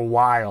off for a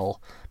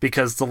while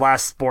because the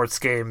last sports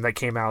game that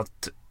came out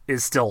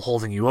is still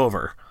holding you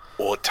over?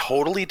 Well, it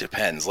totally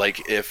depends.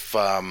 Like if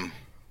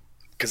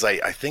because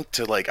I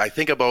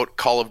think about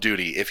Call of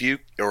Duty,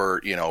 or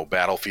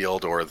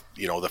Battlefield, or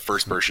the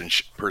first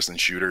person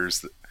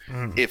shooters.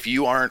 If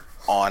you aren't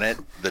on it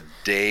the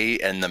day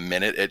and the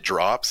minute it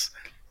drops,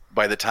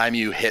 by the time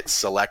you hit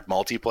select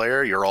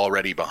multiplayer, you're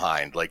already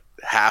behind. Like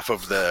half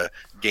of the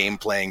game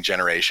playing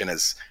generation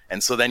is,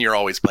 and so then you're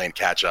always playing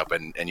catch up,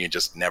 and you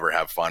just never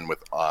have fun with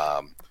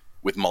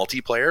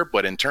multiplayer.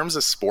 But in terms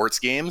of sports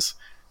games,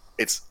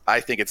 I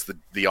think it's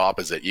the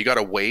opposite. You got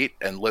to wait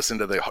and listen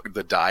to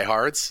the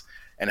diehards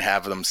and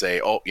have them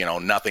say, oh,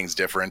 nothing's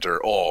different,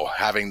 or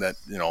having the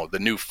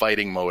new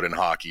fighting mode in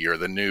hockey or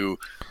the new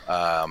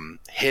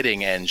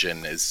hitting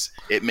engine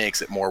it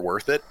makes it more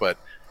worth it. But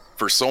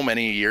for so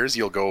many years,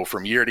 you'll go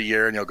from year to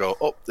year and you'll go,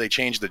 oh, they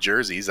changed the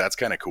jerseys, that's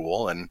kind of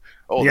cool, and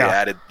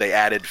they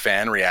added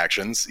fan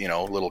reactions,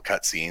 little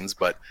cut scenes,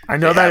 but I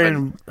know that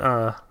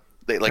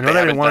they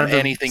haven't done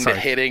anything to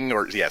hitting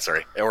or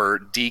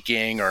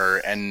deking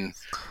and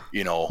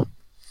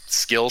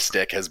skill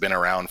stick has been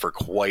around for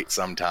quite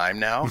some time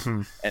now,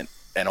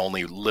 and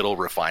only little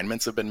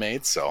refinements have been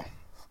made. So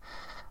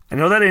I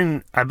know that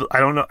I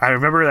don't know. I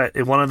remember that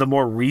in one of the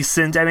more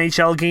recent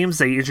NHL games,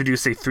 they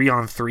introduced a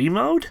 3-on-3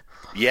 mode.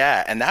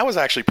 Yeah, and that was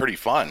actually pretty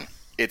fun.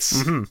 It's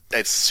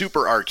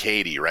super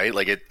arcadey, right?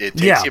 Like it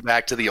takes you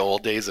back to the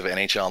old days of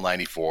NHL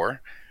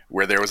 94,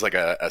 where there was like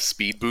a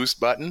speed boost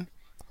button,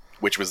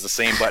 which was the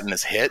same button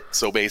as hit.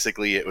 So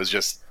basically it was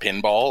just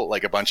pinball,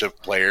 like a bunch of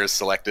players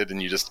selected,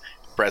 and you just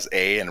press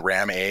A and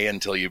ram A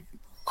until you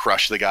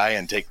crush the guy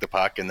and take the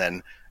puck, and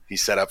then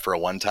he's set up for a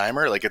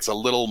one-timer. Like it's a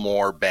little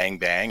more bang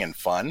bang and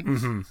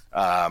fun.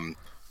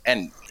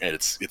 And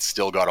it's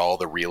still got all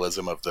the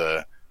realism of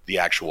the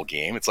actual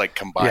game. It's like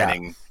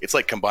combining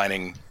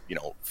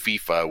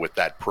FIFA with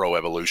that Pro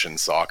Evolution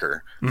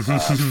Soccer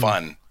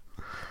fun.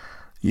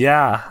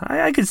 Yeah,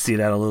 I could see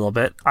that a little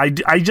bit. I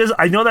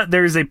know that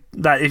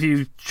that if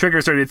you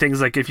trigger certain things,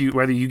 like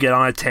whether you get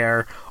on a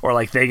tear or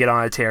like they get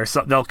on a tear,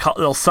 so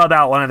they'll sub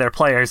out one of their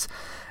players,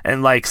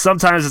 and like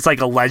sometimes it's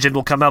like a legend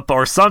will come up,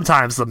 or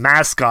sometimes the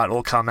mascot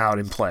will come out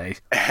and play.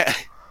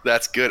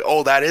 That's good.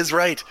 Oh, that is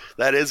right.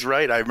 That is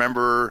right. I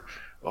remember.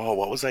 Oh,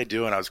 what was I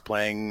doing? I was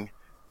playing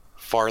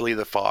Farley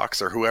the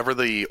Fox or whoever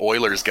the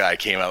Oilers guy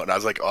came out, and I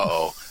was like,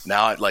 "Uh-oh,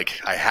 now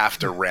I have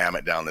to ram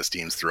it down this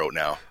team's throat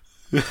now."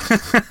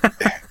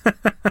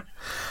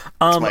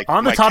 On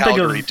the topic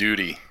Calgary of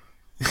duty.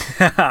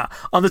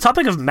 on the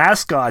topic of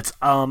mascots,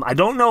 I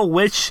don't know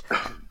which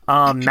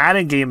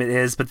Madden game it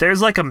is, but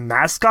there's like a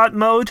mascot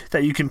mode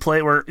that you can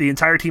play where the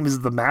entire team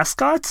is the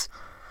mascots.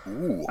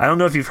 Ooh, I don't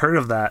know if you've heard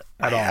of that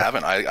at all. I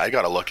haven't. I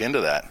got to look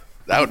into that.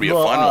 That would be a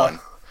fun one.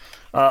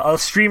 A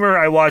streamer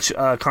I watch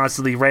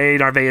constantly, Ray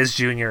Narvaez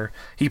Jr.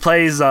 He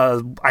plays,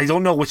 I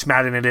don't know which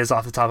Madden it is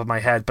off the top of my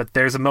head, but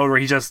there's a mode where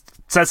he just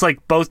sets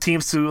like both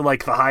teams to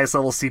like the highest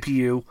level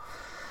CPU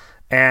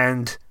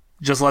and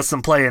just lets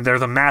them play, and they're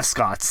the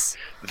mascots.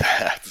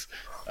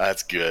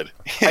 That's good.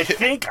 I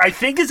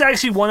think it's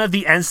actually one of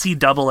the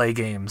NCAA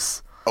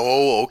games.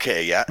 Oh,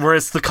 okay, yeah. Where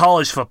it's the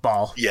college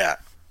football. Yeah.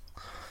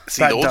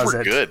 See, those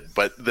were good,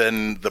 but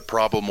then the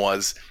problem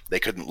was they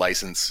couldn't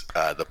license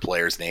the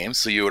players' names,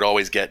 so you would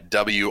always get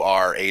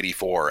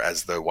WR84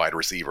 as the wide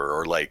receiver,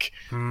 or like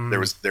there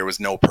was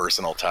no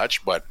personal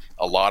touch. But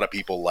a lot of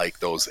people like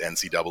those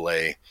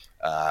NCAA,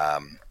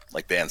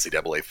 like the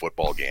NCAA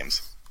football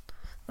games.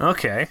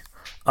 Okay,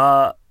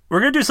 we're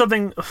gonna do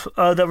something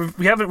that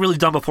we haven't really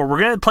done before. We're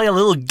gonna play a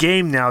little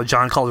game now,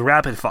 John, called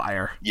Rapid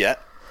Fire. Yeah.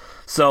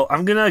 So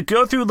I'm gonna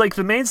go through like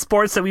the main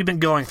sports that we've been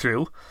going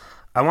through.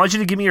 I want you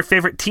to give me your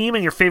favorite team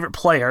and your favorite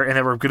player, and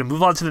then we're going to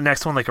move on to the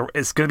next one.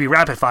 It's going to be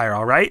rapid fire,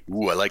 all right?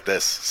 Ooh, I like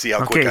this. See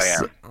how quick I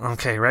am.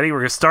 Okay, ready? We're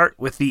going to start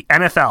with the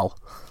NFL.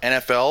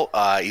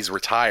 NFL, he's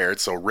retired,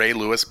 so Ray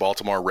Lewis,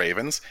 Baltimore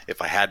Ravens.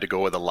 If I had to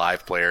go with a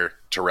live player,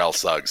 Terrell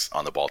Suggs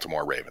on the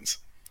Baltimore Ravens.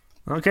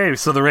 Okay,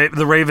 so the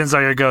Ravens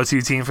are your go-to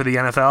team for the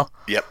NFL?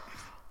 Yep.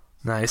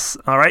 Nice.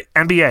 All right,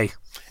 NBA.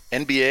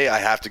 NBA, I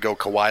have to go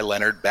Kawhi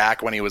Leonard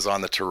back when he was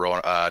on the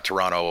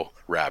Toronto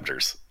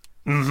Raptors.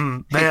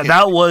 Mm-hmm. Man,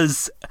 that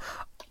was.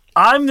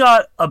 I'm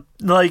not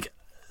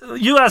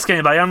you ask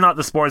anybody. I'm not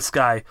the sports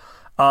guy,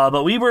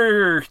 but we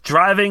were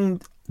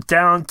driving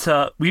down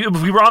to. We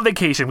were on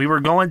vacation. We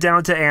were going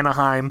down to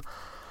Anaheim,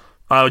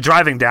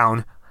 driving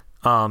down,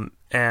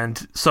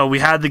 and so we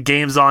had the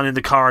games on in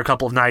the car a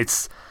couple of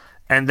nights,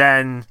 and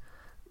then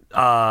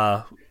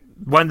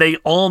when they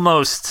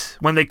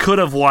could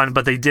have won,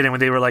 but they didn't, when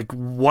they were like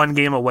one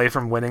game away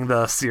from winning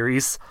the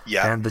series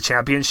and the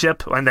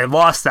championship, and they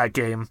lost that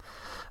game.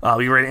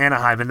 We were in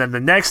Anaheim, and then the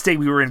next day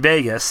we were in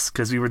Vegas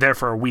because we were there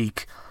for a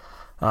week.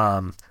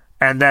 And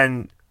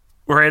then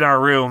we're in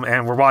our room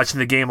and we're watching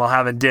the game while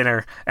having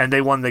dinner, and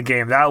they won the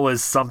game. That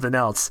was something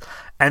else.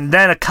 And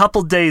then a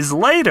couple days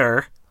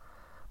later,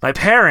 my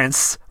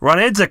parents run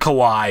into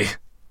Kawhi.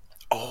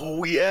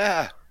 Oh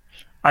yeah.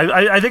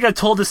 I think I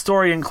told this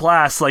story in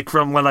class, like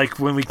from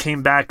when we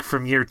came back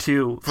from year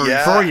two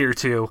for year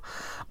two.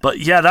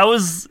 But yeah, that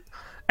was.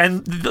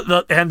 And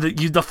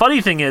the funny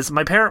thing is,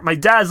 my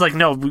dad's like,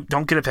 no,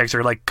 don't get a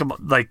picture. Like, come,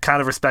 like,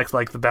 kind of respect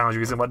like the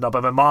boundaries and whatnot.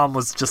 But my mom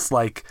was just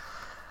like,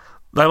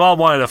 my mom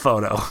wanted a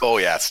photo. Oh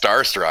yeah,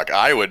 starstruck.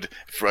 I would,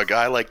 for a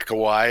guy like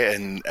Kawhi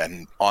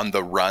and on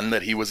the run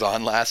that he was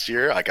on last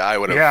year, like I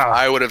would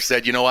have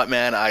said, you know what,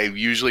 man, I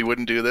usually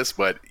wouldn't do this,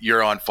 but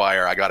you're on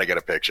fire. I got to get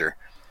a picture.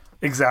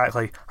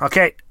 Exactly.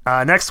 Okay,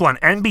 next one,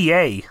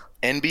 NBA.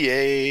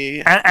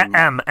 NBA.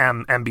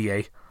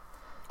 NBA.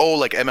 Oh,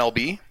 like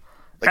MLB.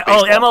 Like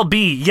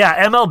MLB,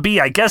 yeah, MLB.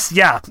 I guess,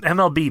 yeah,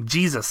 MLB.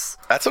 Jesus,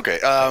 that's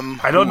okay.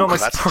 I don't know my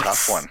that's sports. a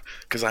tough one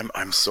because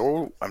I'm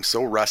so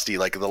rusty.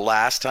 Like the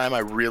last time I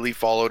really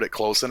followed it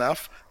close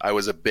enough, I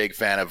was a big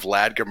fan of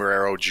Vlad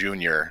Guerrero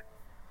Jr.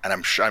 and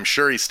I'm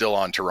sure he's still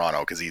on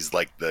Toronto because he's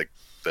like the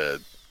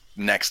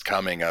next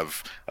coming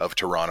of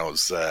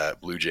Toronto's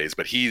Blue Jays.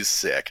 But he's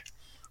sick.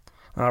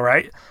 All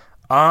right,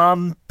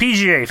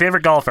 PGA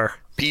favorite golfer.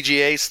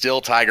 PGA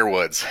still Tiger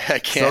Woods.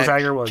 Still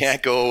Tiger Woods.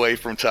 Can't go away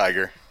from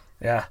Tiger.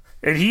 Yeah,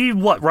 and he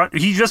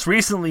just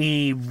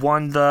recently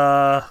won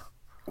the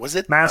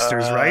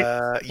Masters,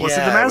 right? Was it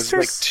the Masters? It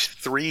was like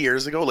 3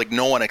 years ago. Like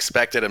no one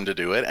expected him to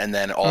do it, and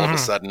then all of a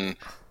sudden,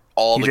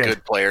 all the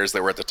good players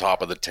that were at the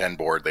top of the 10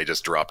 board, they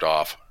just dropped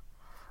off.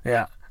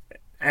 Yeah,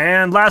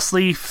 and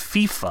lastly,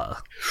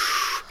 FIFA.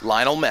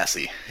 Lionel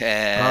Messi,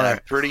 and I'm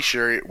pretty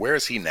sure where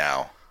is he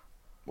now?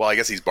 Well, I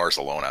guess he's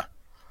Barcelona.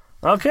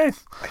 Okay.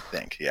 I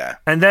think, yeah.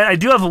 And then I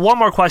do have one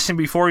more question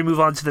before we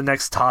move on to the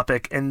next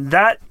topic, and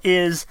that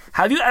is,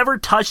 have you ever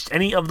touched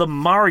any of the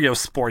Mario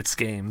sports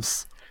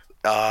games?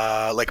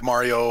 Like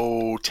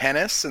Mario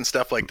Tennis and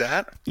stuff like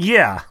that?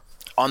 Yeah.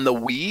 On the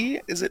Wii?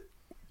 Is it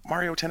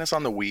Mario Tennis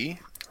on the Wii?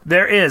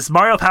 There is.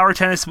 Mario Power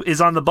Tennis is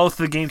on both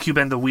the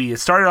GameCube and the Wii. It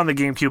started on the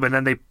GameCube, and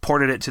then they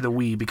ported it to the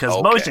Wii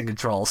because motion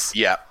controls.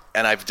 Yeah,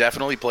 and I've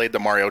definitely played the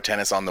Mario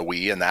Tennis on the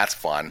Wii, and that's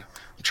fun.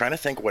 trying to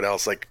think what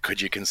else. Like,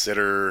 could you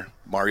consider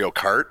Mario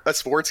Kart a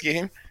sports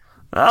game?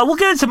 We'll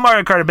get into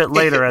Mario Kart a bit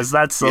later, as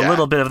that's a Yeah.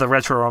 little bit of the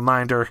retro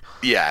reminder.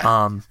 Yeah.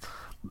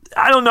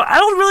 I don't know. I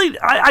don't really.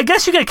 I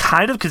guess you could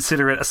kind of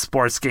consider it a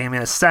sports game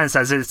in a sense,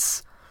 as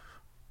it's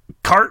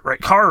car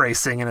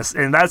racing, and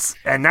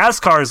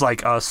NASCAR is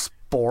like a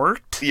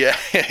sport. Yeah,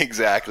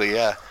 exactly.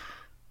 Yeah.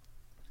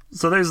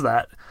 So there's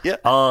that. Yeah.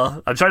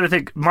 I'm trying to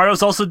think.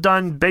 Mario's also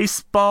done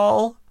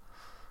baseball.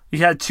 He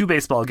had 2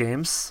 baseball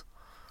games.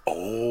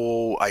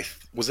 Oh,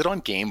 was it on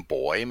Game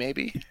Boy,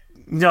 maybe?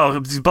 No, it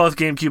was both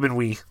GameCube and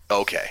Wii.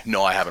 Okay.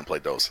 No, I haven't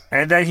played those.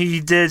 And then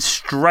he did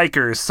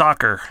Strikers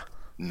Soccer.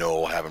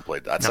 No, I haven't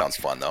played that. Sounds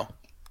fun, though.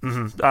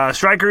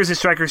 Strikers and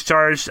Strikers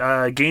Charged,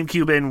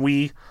 GameCube and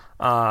Wii.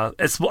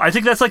 I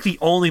think that's like the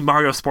only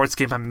Mario sports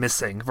game I'm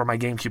missing for my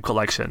GameCube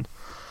collection.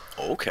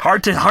 Okay.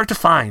 Hard to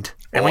find.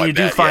 And when I you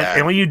do bet, find yeah.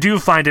 and when you do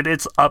find it,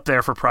 it's up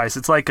there for price.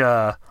 It's like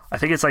I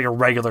think it's like a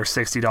regular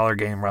 $60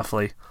 game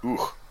roughly. Ooh.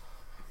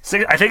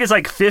 I think it's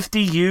like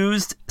 50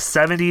 used,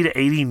 70 to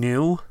 80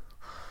 new.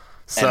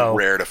 So And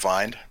rare to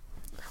find.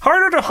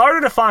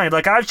 harder to find.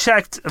 Like, I've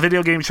checked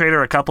Video Game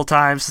Trader a couple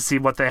times to see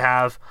what they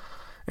have,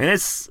 and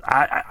it's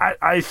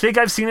I think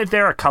I've seen it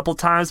there a couple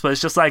times, but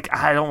it's just like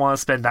I don't want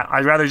to spend that.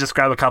 I'd rather just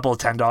grab a couple of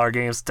 $10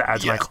 games to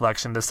add to my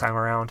collection this time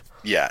around.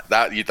 Yeah,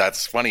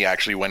 that's funny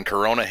actually. When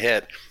Corona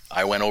hit,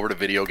 I went over to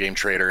Video Game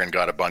Trader and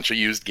got a bunch of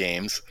used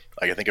games.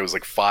 Like, I think it was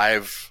like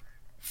five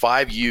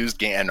used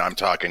games, and I'm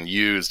talking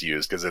used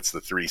because it's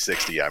the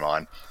 360 I'm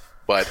on.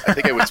 But I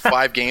think it was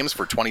 5 games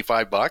for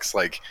 $25.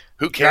 Like,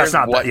 who cares?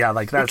 That's not bad. Yeah,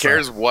 like, who that's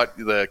cares what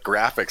the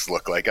graphics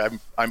look like?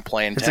 I'm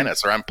playing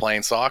tennis, or I'm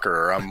playing soccer,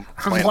 or I'm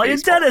playing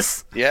baseball.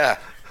 tennis. Yeah.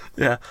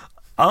 Yeah.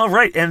 All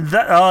right, and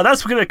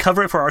that's going to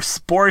cover it for our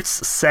sports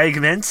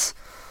segment.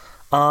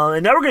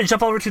 And now we're going to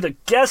jump over to the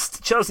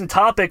guest chosen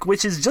topic,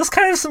 which is just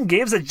kind of some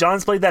games that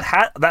John's played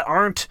that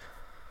aren't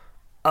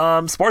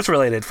sports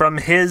related from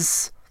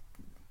his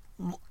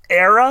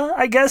era,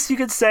 I guess you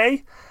could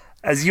say,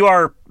 as you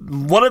are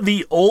one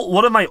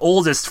of my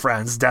oldest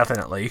friends,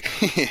 definitely.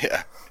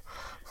 Yeah.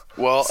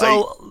 Well,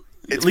 so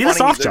it's lead us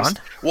funny, off, John.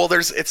 Well,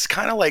 it's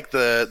kind of like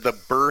the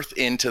birth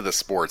into the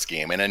sports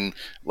game, and then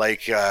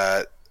like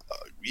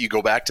you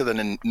go back to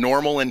the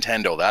normal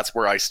Nintendo. That's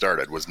where I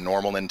started, was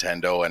normal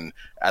Nintendo, and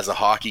as a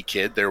hockey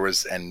kid, there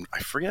was, and I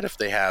forget if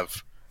they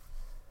have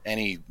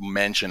any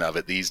mention of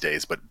it these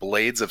days, but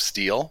Blades of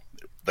Steel,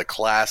 the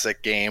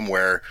classic game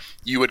where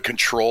you would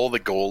control the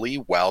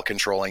goalie while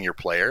controlling your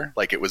player.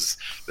 Like,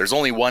 there's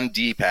only one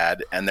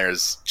D-pad and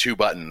there's 2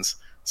 buttons.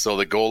 So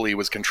the goalie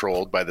was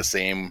controlled by the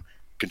same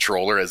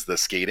controller as the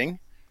skating.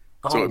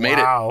 So it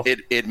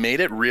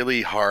made it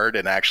really hard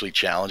and actually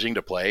challenging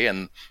to play.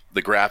 And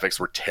the graphics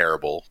were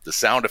terrible. The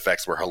sound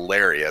effects were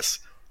hilarious.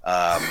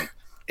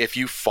 If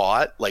you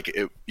fought, like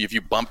if you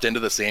bumped into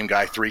the same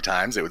guy 3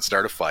 times, it would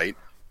start a fight.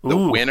 The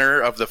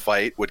winner of the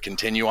fight would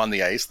continue on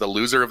the ice. The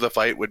loser of the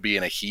fight would be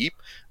in a heap.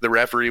 The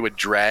referee would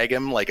drag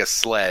him like a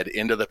sled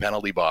into the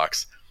penalty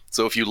box.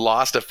 So if you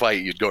lost a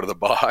fight, you'd go to the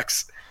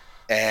box.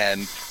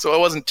 And so it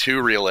wasn't too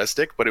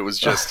realistic, but it was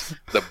just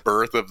the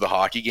birth of the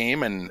hockey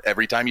game. And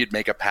every time you'd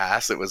make a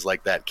pass, it was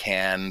like that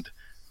canned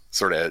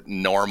sort of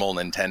normal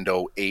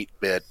Nintendo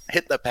 8-bit,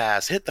 hit the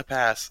pass.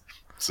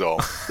 So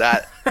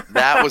that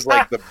was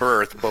like the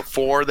birth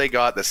before they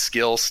got the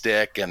skill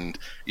stick and,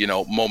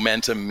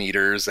 momentum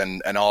meters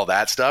and all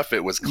that stuff.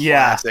 It was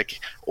classic,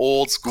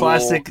 old school.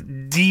 Classic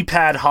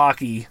D-pad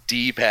hockey.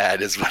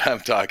 D-pad is what I'm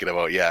talking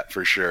about. Yeah,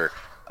 for sure.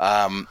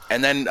 And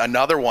then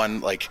another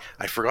one, like,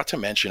 I forgot to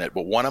mention it,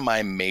 but one of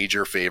my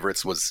major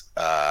favorites was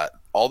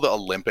all the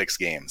Olympics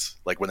games.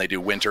 Like when they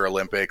do Winter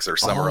Olympics or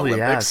Summer Olympics.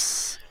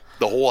 Yes.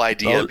 The whole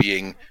idea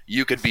being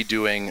you could be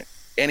doing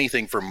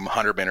anything from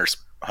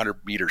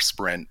 100-meter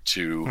sprint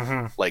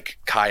to like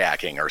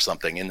kayaking or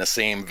something in the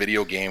same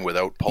video game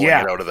without pulling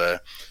it out of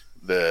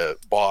the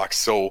box.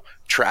 So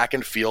track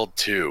and field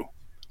 2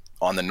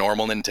 on the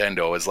normal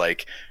Nintendo is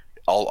like,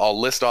 I'll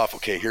list off,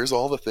 okay, here's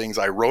all the things.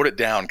 I wrote it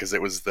down because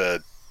it was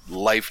the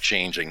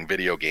life-changing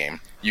video game.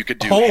 You could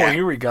do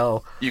here we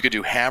go. You could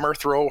do hammer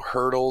throw,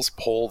 hurdles,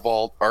 pole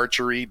vault,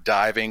 archery,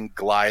 diving,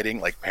 gliding,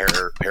 like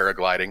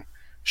paragliding,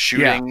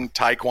 shooting,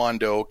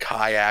 taekwondo,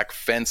 kayak,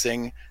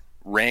 fencing,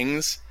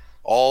 rings,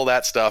 all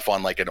that stuff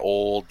on like an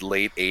old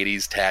late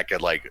 80s tech,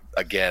 and like,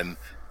 again,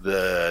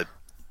 that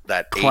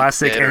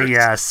classic 8-bit or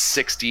NES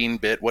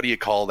 16-bit. What do you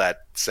call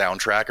that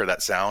soundtrack or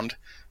that sound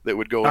that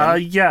would go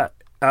in?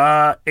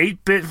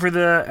 8-bit for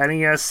the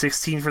NES,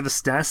 16 for the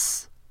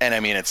SNES. And I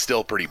mean, it's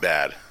still pretty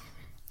bad.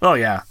 Oh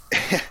yeah.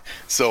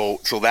 So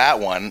that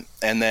one,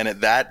 and then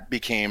that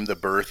became the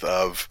birth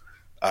of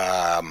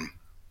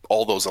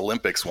all those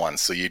Olympics ones.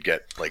 So you'd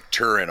get like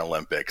Turin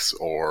Olympics,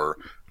 or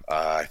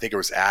I think it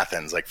was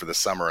Athens, like for the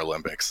Summer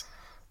Olympics.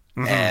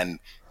 And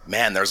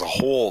man, there's a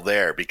hole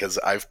there because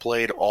I've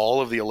played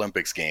all of the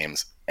Olympics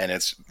games, and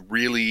it's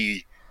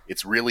really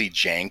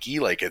janky.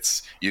 Like,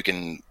 you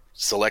can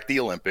select the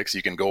Olympics,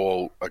 you can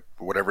go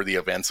whatever the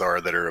events are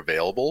that are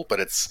available, but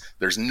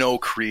there's no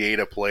create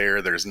a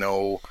player, there's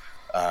no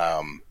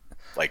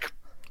like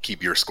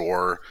keep your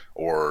score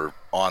or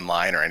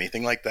online or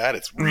anything like that.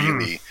 It's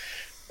really,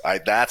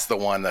 that's the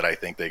one that I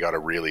think they got to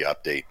really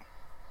update.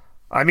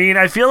 I mean,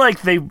 I feel like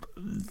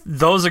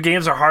those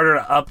games are harder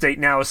to update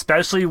now,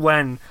 especially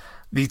when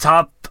the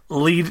top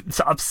leading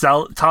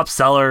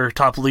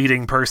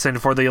person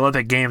for the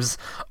Olympic Games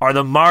are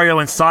the Mario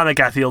and Sonic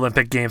at the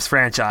Olympic Games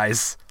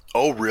franchise.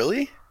 Oh,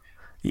 really?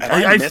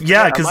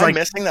 Yeah, because am I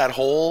missing that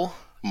whole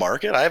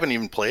market? I haven't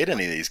even played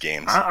any of these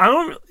games. I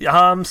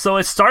don't. So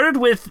it started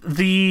with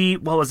the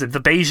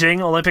Beijing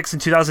Olympics in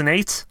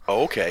 2008.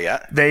 Oh, okay,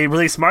 yeah. They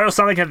released Mario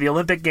Sonic at the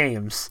Olympic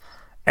Games.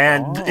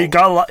 And it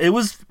got a lot.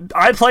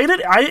 I played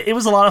it. It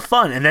was a lot of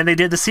fun. And then they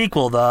did the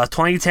sequel, the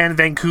 2010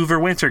 Vancouver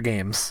Winter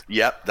Games.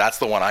 Yep, that's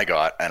the one I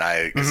got. And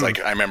it's like,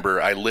 I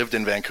remember I lived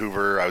in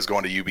Vancouver. I was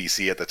going to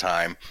UBC at the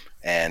time,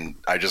 and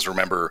I just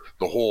remember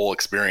the whole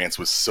experience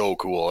was so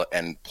cool.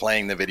 And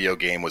playing the video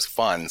game was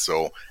fun.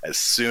 So as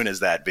soon as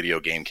that video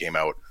game came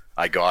out,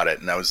 I got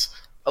it, and I was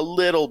a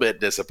little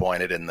bit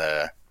disappointed in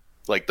the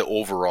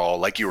overall.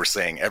 Like you were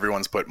saying,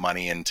 everyone's put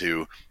money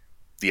into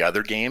the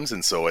other games,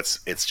 and so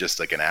it's just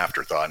like an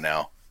afterthought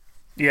now.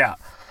 Yeah.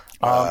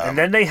 And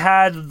then they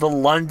had the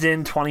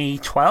London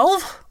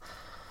 2012.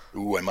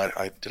 Ooh,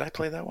 did I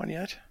play that one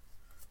yet?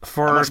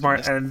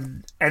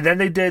 And then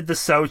they did the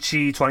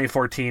Sochi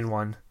 2014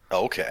 one.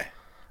 Okay.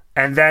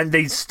 And then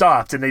they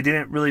stopped, and they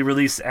didn't really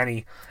release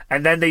any.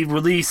 And then they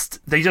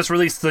just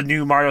released the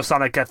new Mario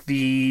Sonic at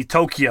the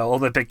Tokyo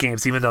Olympic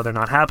Games, even though they're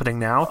not happening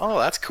now. Oh,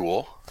 that's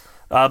cool.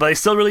 But they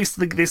still released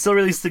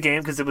the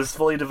game because it was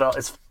fully developed.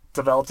 It's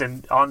developed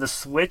on the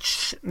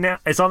Switch now.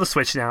 It's on the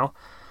Switch now.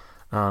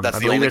 That's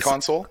the only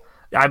console?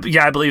 I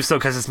believe so,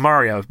 because it's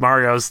Mario.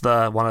 Mario's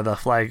one of the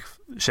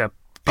flagship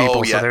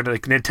people, so they're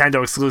like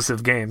Nintendo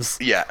exclusive games.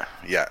 Yeah.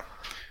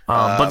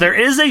 But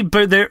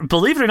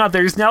believe it or not,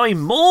 there's now a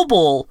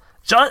mobile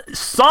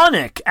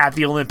Sonic at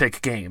the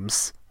Olympic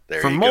Games.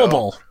 There for you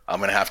mobile. Go. I'm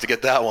gonna have to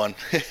get that one.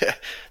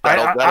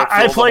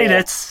 I played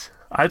it.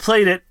 I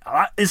played it.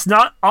 It's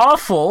not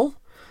awful,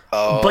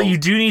 but you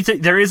do need to.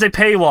 There is a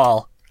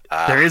paywall.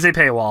 There is a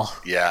paywall.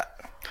 Yeah.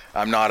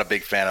 I'm not a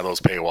big fan of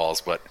those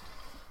paywalls, but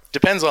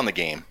depends on the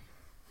game.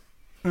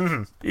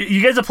 Mm-hmm.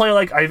 You get to play,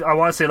 like, I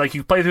want to say, like,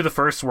 you play through the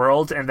first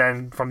world, and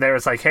then from there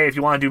it's like, hey, if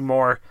you want to do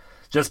more,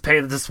 just pay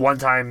this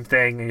one-time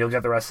thing, and you'll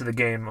get the rest of the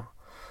game,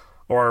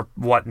 or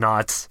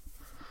whatnot.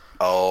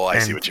 Oh, I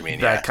see what you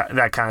mean, that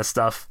kind of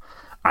stuff.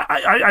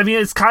 I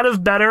mean, it's kind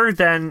of better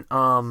than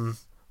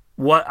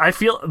what I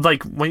feel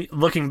like when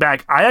looking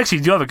back. I actually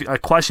do have a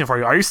question for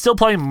you. Are you still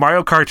playing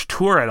Mario Kart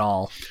Tour at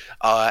all?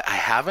 I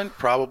haven't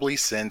probably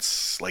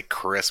since like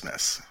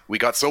Christmas. We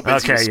got so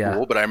busy with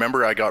school, but I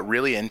remember I got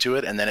really into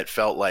it, and then it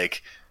felt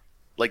like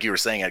you were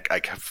saying, I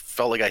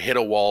felt like I hit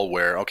a wall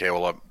where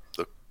the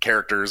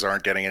characters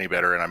aren't getting any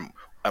better, and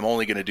I'm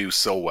only going to do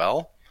so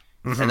well,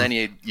 and then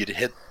you'd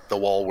hit the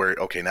wall where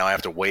now I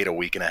have to wait a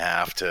week and a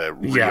half to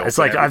reopen it's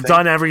like everything. I've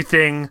done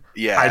everything.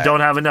 Yeah, I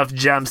don't have enough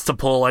gems to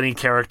pull any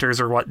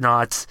characters or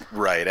whatnot.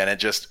 Right, and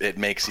it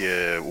makes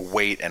you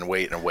wait and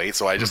wait and wait.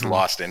 So I just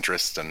lost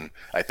interest, and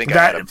I think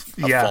I had a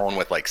phone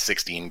with like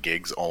 16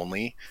 gigs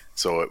only.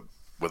 So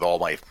with all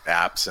my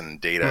apps and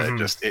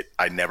data,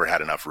 I never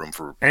had enough room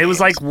for. And it was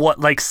like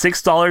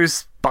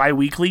 $6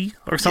 bi-weekly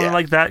or something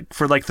like that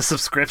for like the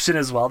subscription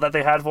as well that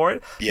they had for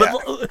it. Yeah.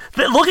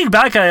 But looking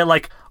back at it,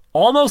 like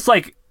almost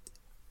like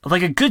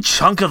a good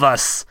chunk of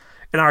us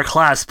in our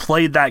class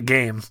played that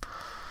game.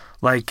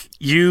 Like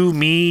you,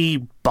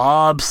 me,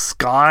 Bob,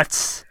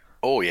 Scott.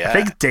 Oh yeah. I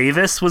think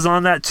Davis was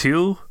on that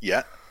too.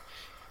 Yeah.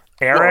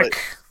 Eric.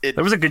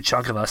 There was a good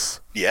chunk of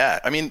us. Yeah.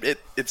 I mean, it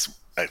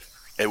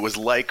was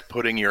like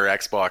putting your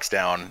Xbox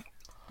down.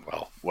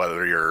 Well,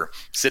 whether you're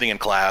sitting in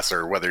class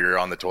or whether you're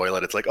on the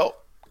toilet, it's like, oh,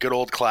 good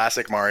old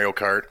classic Mario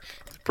Kart.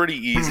 Pretty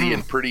easy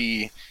and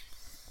pretty.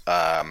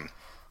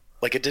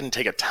 Like it didn't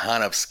take a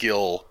ton of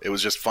skill. It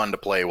was just fun to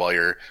play while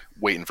you're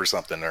waiting for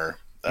something,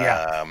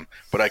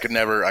 but I could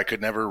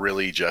never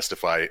really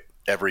justify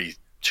every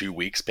 2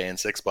 weeks paying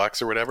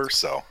 $6 or whatever.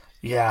 So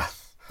yeah.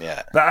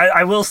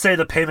 I will say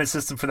the payment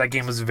system for that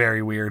game was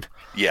very weird.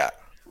 Yeah,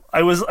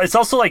 it's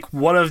also like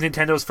one of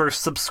Nintendo's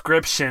first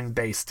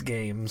subscription-based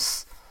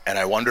games. And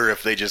I wonder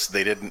if they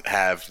didn't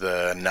have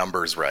the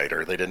numbers right,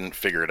 or they didn't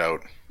figure it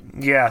out.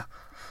 Yeah.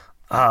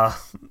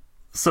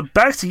 So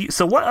back to you.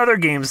 So what other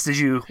games did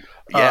you?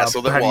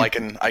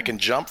 I can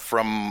jump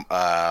from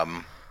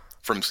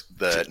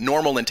the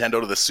normal Nintendo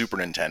to the Super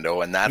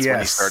Nintendo, and that's when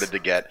you started to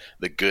get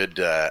the good.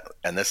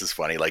 And this is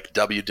funny, like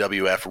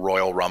WWF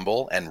Royal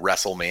Rumble and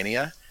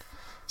WrestleMania.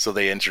 So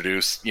they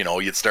introduced,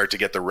 you'd start to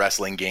get the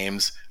wrestling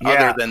games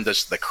other than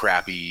the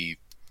crappy,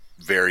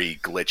 very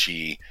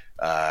glitchy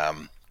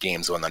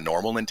games on the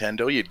normal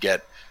Nintendo. You'd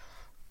get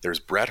there's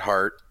Bret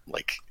Hart,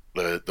 like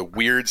the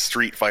weird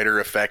Street Fighter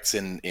effects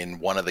in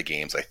one of the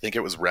games. I think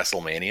it was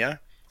WrestleMania.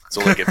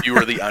 So like if you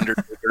were the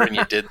Undertaker and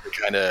you did the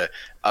kind of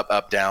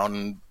up,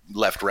 down,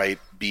 left, right,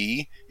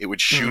 B, it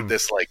would shoot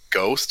this like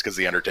ghost because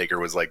the Undertaker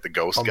was like the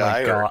ghost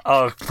guy.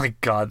 Oh my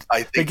god!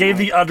 They gave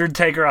the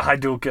Undertaker a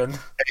Hadouken.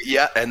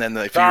 Yeah, and then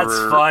if That's you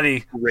were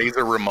funny.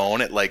 Razor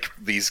Ramon, it like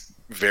these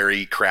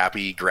very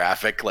crappy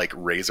graphic, like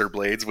razor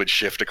blades would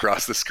shift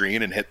across the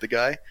screen and hit the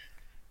guy.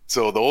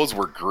 So those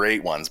were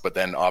great ones. But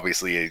then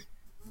obviously,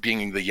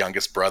 being the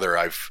youngest brother,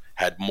 I've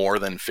had more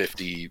than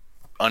 50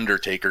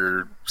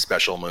 Undertaker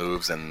special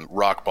moves and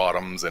rock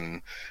bottoms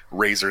and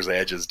razor's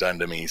edges done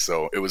to me.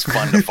 So it was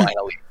fun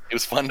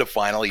to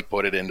finally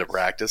put it into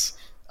practice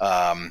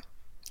on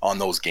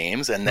those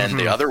games. And then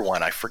the other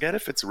one, I forget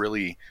if it's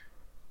really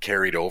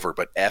carried over,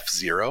 but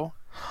F-Zero.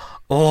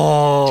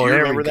 Oh, do you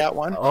remember that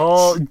one?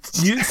 Oh,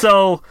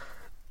 so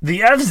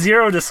the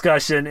F-Zero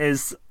discussion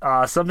is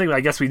something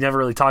I guess we never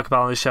really talk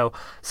about on the show.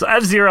 So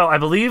F-Zero, I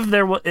believe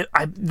the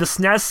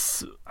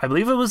SNES. I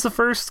believe it was the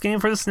first game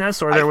for the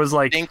SNES, or there was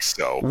like I think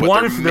so,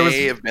 but there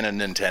may have been a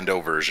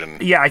Nintendo version.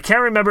 Yeah, I can't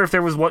remember if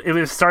there was one. It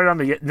was started on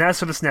the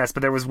NES or the SNES,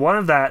 but there was one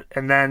of that,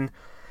 and then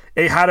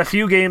it had a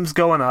few games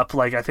going up.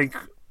 Like I think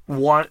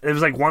one, it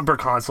was like one per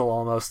console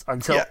almost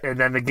until, and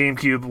then the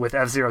GameCube with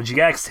F-Zero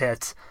GX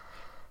hit.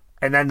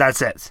 And then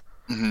that's it.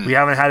 We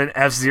haven't had an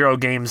F-Zero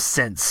game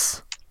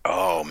since.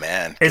 Oh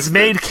man, it's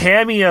made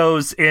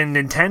cameos in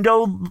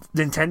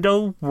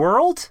Nintendo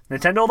World,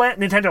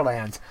 Nintendo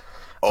Land.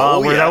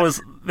 Where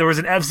there was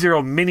an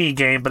F-Zero mini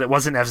game, but it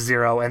wasn't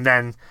F-Zero. And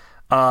then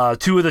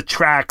 2 of the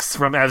tracks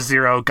from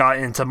F-Zero got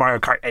into Mario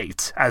Kart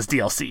 8 as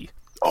DLC.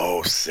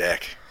 Oh,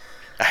 sick!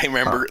 I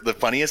remember the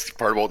funniest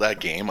part about that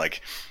game,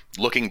 like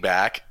looking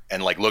back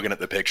and like looking at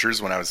the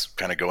pictures when I was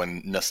kind of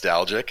going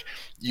nostalgic.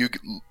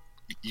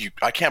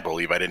 I can't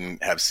believe I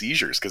didn't have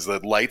seizures because the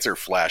lights are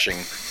flashing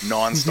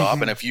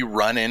nonstop. And if you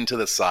run into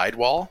the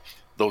sidewall,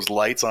 those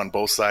lights on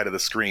both sides of the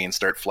screen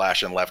start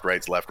flashing left,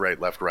 right,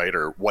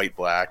 or white,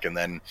 black. And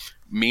then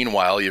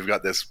meanwhile, you've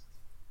got this,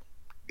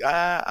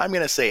 I'm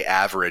going to say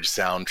average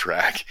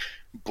soundtrack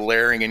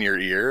blaring in your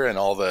ear and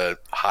all the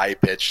high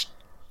pitched,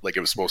 like it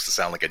was supposed to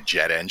sound like a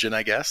jet engine,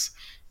 I guess.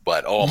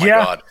 But oh my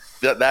God,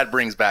 that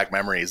brings back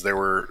memories. There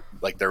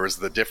was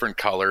the different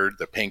colored,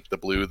 the pink, the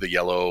blue, the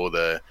yellow,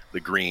 the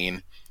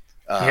green.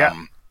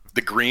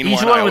 The green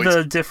Each one with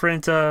a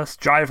different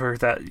driver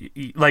that,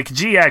 like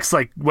GX,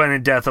 like went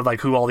in depth of like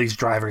who all these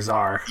drivers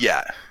are.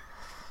 Yeah,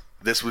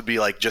 this would be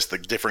like just the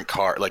different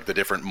car, like the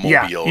different mobile.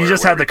 Yeah, you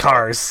just had the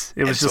cars.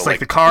 It was just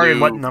like the car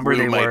and what number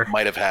they were.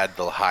 Might have had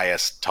the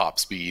highest top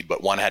speed,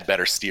 but one had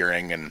better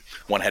steering and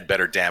one had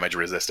better damage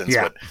resistance.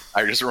 Yeah. But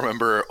I just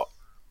remember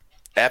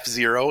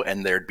F-Zero,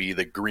 and there'd be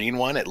the green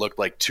one. It looked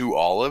like 2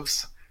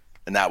 olives,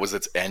 and that was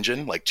its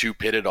engine, like 2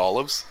 pitted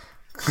olives.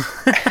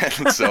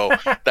 And so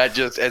that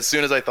just, as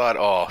soon as I thought,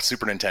 oh,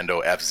 Super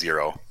Nintendo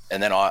F-Zero,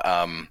 and then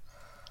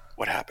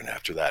what happened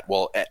after that?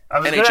 Well,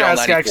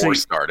 NHL 94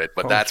 started,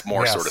 but that's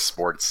more sort of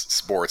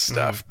sports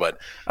stuff. But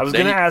I was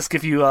going to ask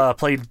if you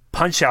played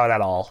Punch-Out at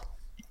all.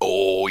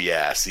 Oh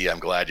yeah, see, I'm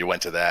glad you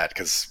went to that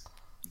because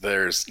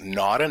there's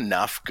not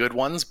enough good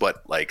ones,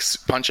 but like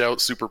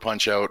Punch-Out, Super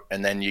Punch-Out,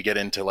 and then you get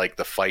into like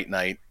the Fight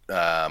Night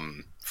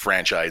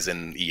franchise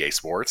in EA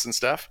Sports and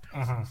stuff.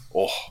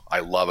 Oh, I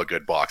love a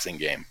good boxing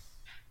game.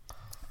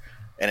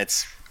 And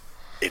it's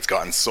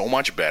gotten so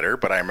much better,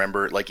 but I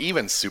remember like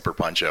even Super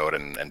Punch-Out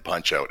and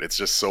Punch-Out, it's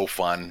just so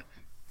fun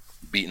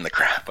beating the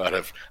crap out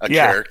of a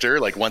character.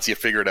 Like once you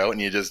figure it out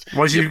and you just...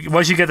 Once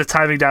you get the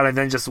timing down and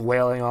then just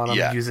wailing on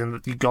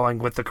them, going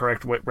with the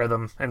correct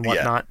rhythm and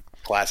whatnot.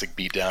 Classic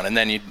beatdown, and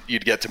then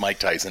you'd get to Mike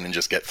Tyson and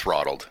just get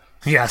throttled.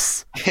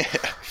 Yes.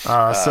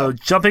 So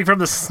jumping from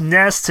the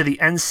SNES to the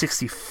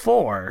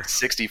N64.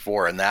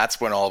 64, and that's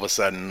when all of a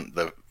sudden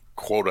the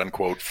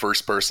quote-unquote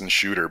first-person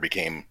shooter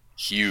became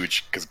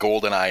huge, because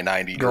GoldenEye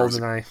 94.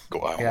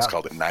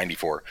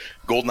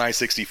 GoldenEye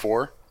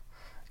 64.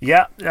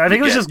 Yeah, I think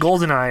it was just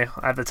GoldenEye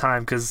at the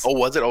time. Oh,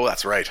 was it? Oh,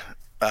 that's right.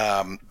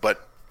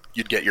 But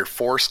you'd get your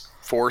four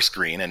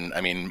screen, and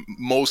I mean,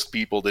 most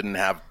people didn't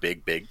have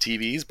big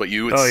TVs, but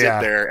you would sit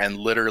there and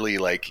literally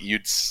like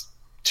you'd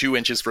 2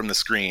 inches from the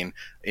screen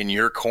in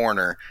your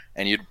corner,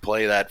 and you'd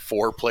play that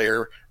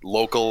 4-player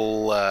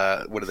local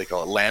what do they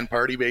call it, LAN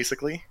party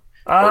basically.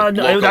 No,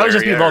 that would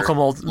just be local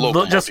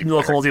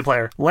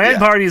multiplayer. LAN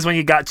party is when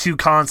you got 2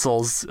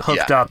 consoles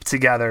hooked up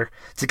together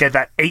to get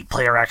that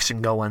 8-player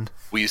action going.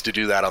 We used to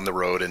do that on the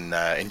road in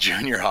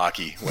junior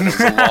hockey. When it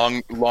was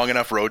a long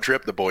enough road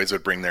trip, the boys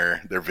would bring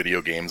their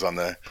video games on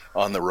the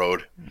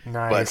road.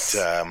 Nice.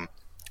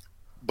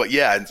 But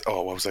yeah,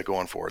 what was I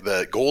going for?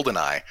 The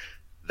GoldenEye.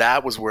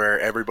 That was where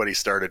everybody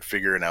started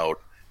figuring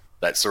out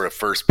that sort of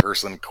first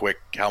person quick,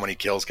 how many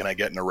kills can I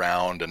get in a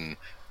round, and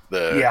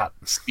the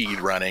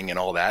speed running and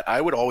all that.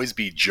 I would always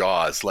be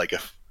Jaws like an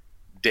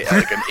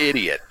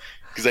idiot,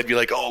 because I'd be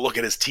like, oh, look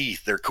at his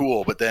teeth, they're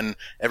cool. But then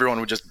everyone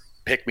would just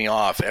pick me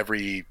off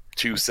every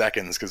 2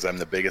 seconds because I'm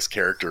the biggest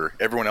character.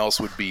 Everyone else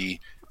would be,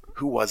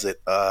 who was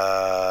it?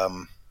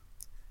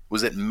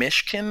 Was it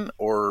Mishkin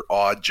or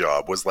Odd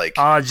Job? Was like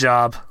Odd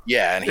Job.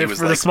 Yeah, and he was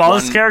for like the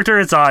smallest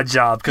character. It's Odd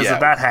Job because of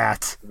that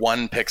hat.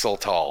 1 pixel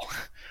tall.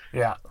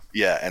 Yeah.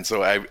 Yeah, and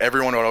so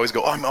everyone would always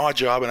go, oh, I'm Odd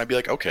Job, and I'd be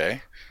like,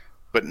 okay.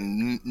 But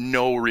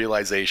no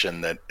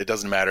realization that it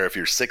doesn't matter if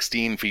you're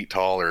 16 feet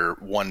tall or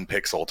 1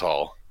 pixel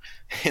tall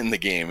in the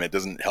game. It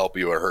doesn't help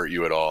you or hurt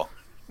you at all.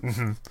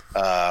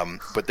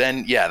 But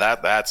then, yeah,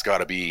 that's got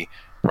to be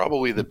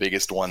probably the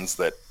biggest ones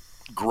that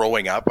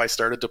growing up I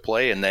started to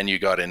play, and then you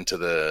got into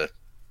the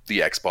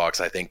Xbox,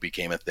 I think,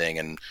 became a thing,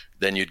 and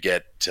then you'd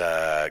get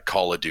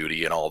Call of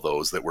Duty and all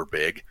those that were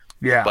big.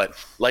 Yeah. But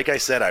like I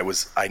said,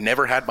 I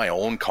never had my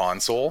own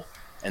console,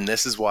 and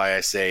this is why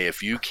I say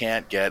if you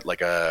can't get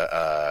like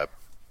a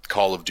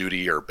Call of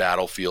Duty or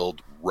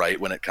Battlefield right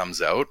when it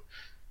comes out,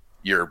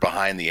 you're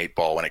behind the 8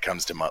 ball when it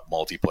comes to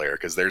multiplayer,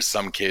 because there's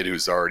some kid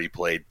who's already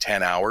played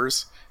 10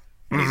 hours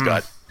and he's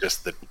got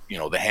just the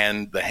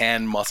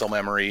hand muscle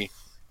memory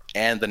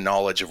and the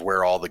knowledge of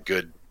where all the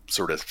good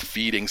sort of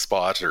feeding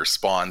spots or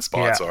spawn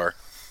spots are.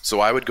 So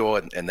I would go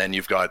and then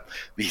you've got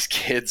these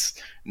kids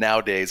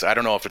nowadays. I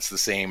don't know if it's the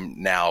same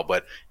now,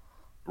 but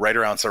right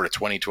around sort of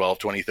 2012,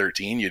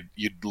 2013,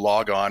 you'd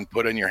log on,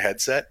 put in your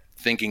headset,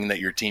 thinking that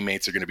your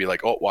teammates are going to be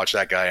like, oh, watch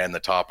that guy on the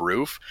top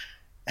roof.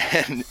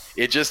 And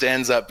it just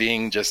ends up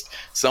being just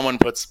someone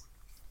puts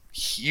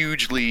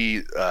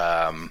hugely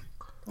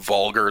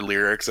vulgar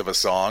lyrics of a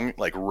song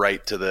like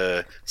right to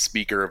the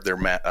speaker of their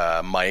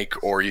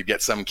mic, or you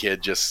get some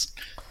kid just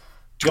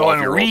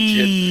going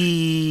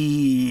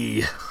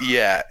kid,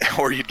 yeah,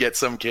 or you'd get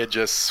some kid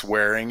just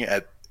swearing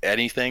at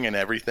anything and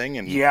everything,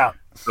 and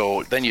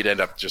so then you'd end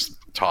up just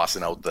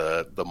tossing out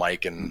the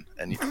mic and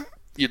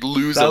you'd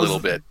lose a little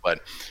bit.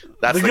 But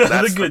that's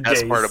the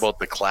best part about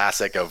the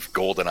classic of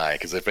GoldenEye,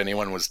 because if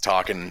anyone was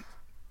talking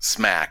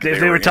smack, if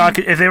they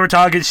were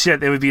talking shit,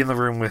 they would be in the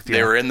room with you.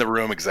 They were in the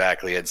room,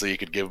 exactly, and so you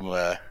could give them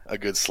a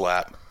good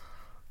slap.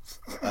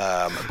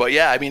 But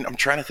yeah, I mean, I'm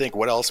trying to think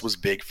what else was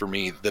big for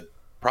me.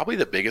 Probably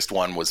the biggest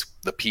one was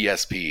the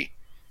PSP.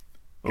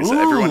 Because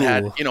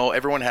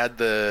everyone had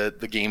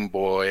the Game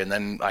Boy, and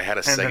then I had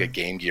a Sega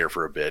Game Gear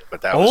for a bit,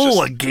 but that was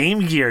just a Game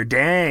Gear,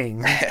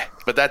 dang!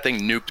 But that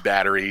thing nuked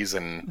batteries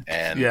and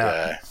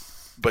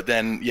but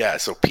then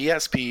so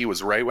PSP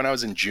was right when I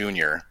was in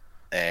junior,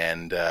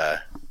 and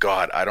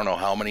God, I don't know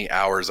how many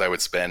hours I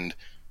would spend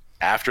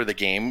after the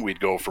game.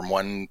 We'd go from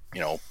one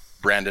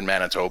Brandon,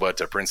 Manitoba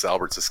to Prince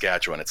Albert,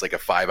 Saskatchewan. It's like a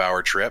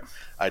 5-hour trip.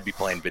 I'd be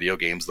playing video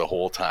games the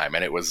whole time,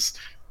 and it was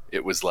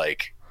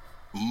like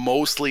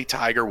mostly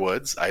Tiger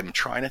Woods. I'm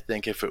trying to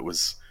think if it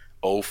was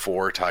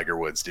 04 Tiger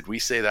Woods. Did we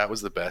say that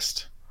was the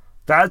best?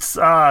 That's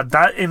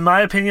that in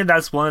my opinion,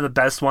 that's one of the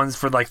best ones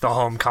for like the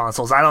home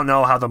consoles. I don't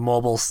know how the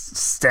mobile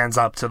stands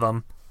up to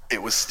them.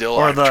 It was still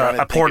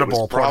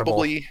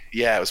portable.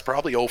 Yeah, it was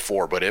probably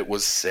 04, but it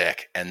was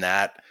sick, and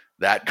that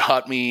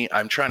got me.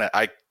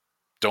 I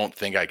don't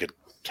think I could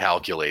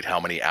calculate how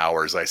many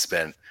hours I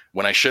spent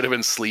when I should have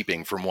been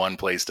sleeping from one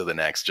place to the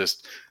next,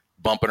 just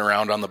bumping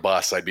around on the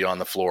bus. I'd be on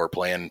the floor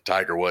playing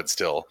Tiger Woods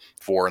till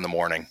 4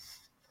 a.m.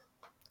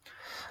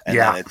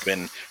 And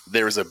then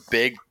there was a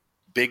big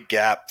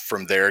gap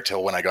from there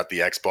till when I got the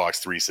Xbox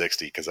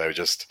 360, because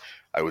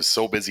I was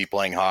so busy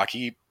playing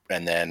hockey,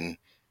 and then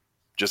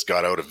just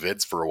got out of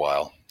vids for a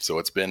while. So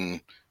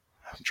I'm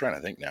trying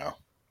to think now.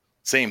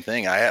 Same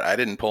thing. I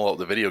didn't pull out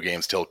the video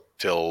games till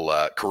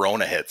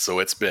Corona hit, so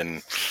it's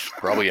been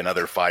probably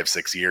another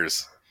 5-6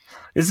 years.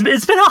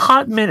 It's been a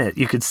hot minute,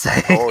 you could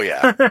say. Oh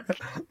yeah,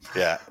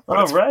 yeah.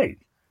 All right.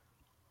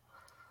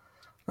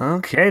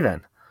 Okay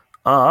then.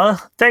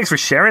 Thanks for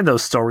sharing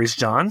those stories,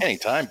 John.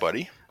 Anytime,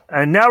 buddy.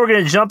 And now we're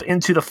going to jump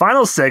into the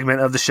final segment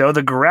of the show,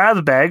 the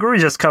Grab Bag, where we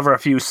just cover a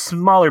few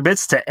smaller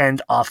bits to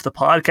end off the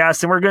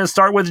podcast. And we're going to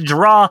start with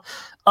Draw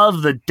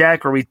of the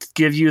Deck, where we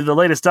give you the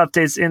latest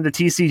updates in the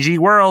TCG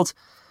world.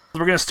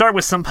 We're going to start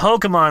with some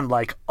Pokemon,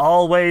 like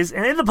always.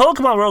 And in the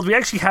Pokemon world, we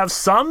actually have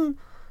some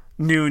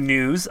new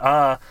news.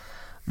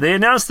 They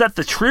announced that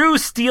the True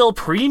Steel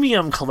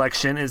Premium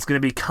Collection is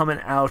going to be coming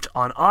out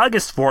on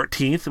August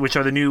 14th, which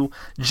are the new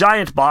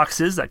giant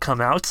boxes that come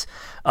out.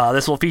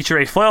 This will feature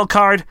a foil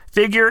card,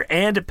 figure,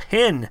 and a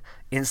pin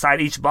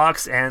inside each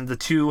box, and the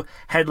two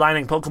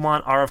headlining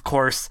Pokemon are, of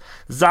course,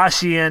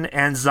 Zacian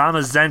and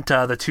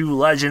Zamazenta, the two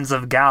legends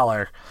of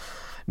Galar.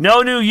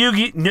 No new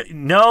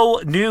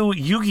Yu-Gi-Oh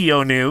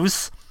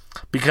news,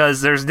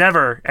 because there's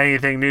never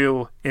anything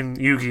new in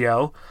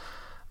Yu-Gi-Oh!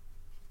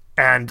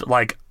 And,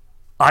 like,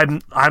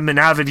 I'm an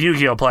avid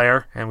Yu-Gi-Oh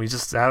player, and we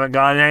just haven't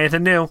gotten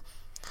anything new.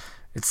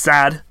 It's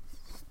sad.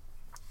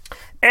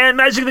 And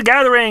Magic the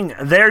Gathering,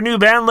 their new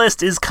ban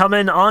list is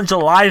coming on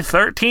July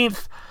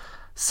 13th.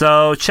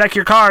 So check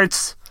your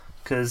cards,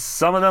 because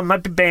some of them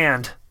might be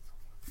banned.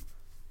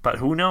 But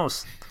who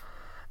knows?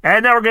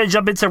 And now we're going to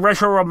jump into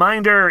Retro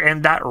Reminder,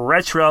 and that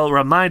Retro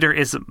Reminder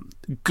is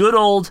good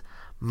old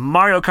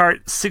Mario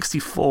Kart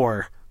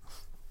 64.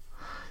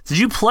 Did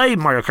you play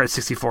Mario Kart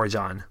 64,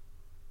 John?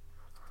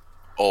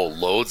 Oh,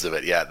 loads of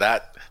it. Yeah,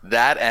 that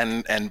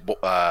and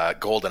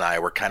GoldenEye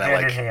were kind of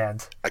like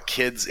a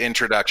kid's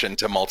introduction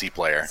to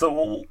multiplayer.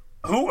 So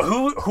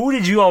who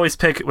did you always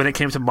pick when it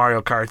came to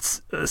Mario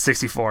Kart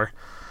 64?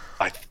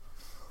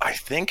 I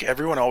think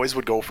everyone always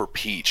would go for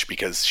Peach,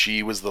 because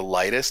she was the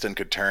lightest and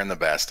could turn the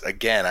best.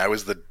 Again, I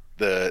was the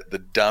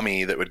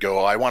dummy that would go,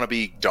 I want to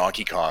be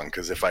Donkey Kong,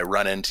 because if I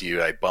run into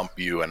you, I bump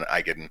you, and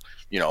I can,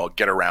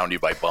 get around you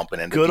by bumping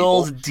into good people.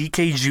 Old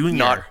DK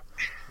Jr.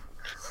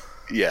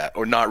 Yeah,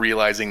 or not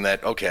realizing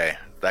that, okay,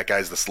 that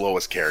guy's the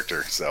slowest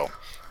character. So,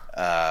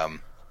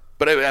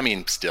 but I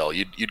mean, still,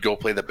 you'd go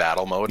play the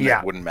battle mode, and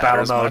it wouldn't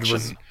matter as much.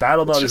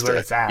 Battle mode is where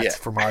it's at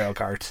for Mario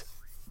Kart.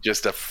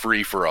 Just a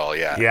free for all,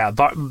 yeah. Yeah,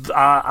 but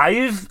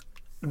I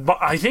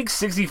think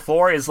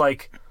 64 is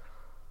like,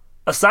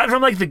 aside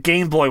from like the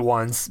Game Boy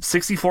ones,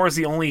 64 is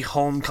the only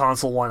home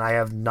console one I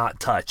have not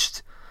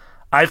touched.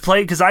 I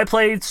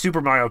played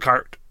Super Mario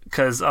Kart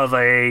because of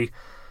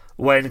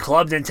when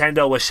Club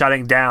Nintendo was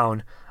shutting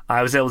down.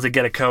 I was able to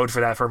get a code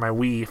for that for my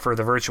Wii for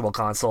the Virtual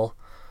Console,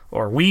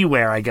 or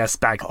WiiWare, I guess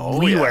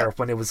WiiWare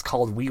when it was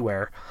called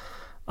WiiWare.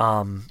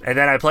 And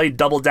then I played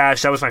Double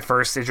Dash. That was my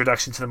first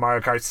introduction to the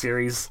Mario Kart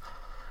series.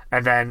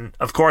 And then,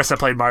 of course, I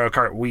played Mario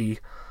Kart Wii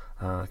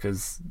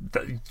because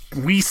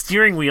Wii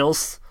steering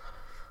wheels.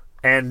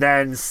 And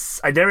then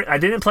I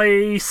didn't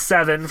play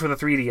 7 for the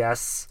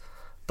 3DS,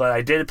 but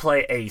I did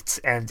play 8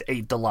 and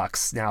 8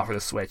 Deluxe now for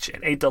the Switch.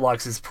 And 8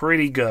 Deluxe is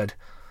pretty good.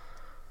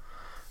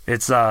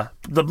 It's the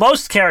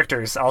most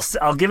characters.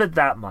 I'll give it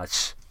that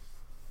much.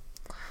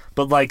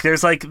 But like,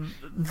 there's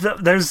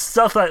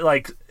stuff that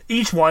like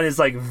each one is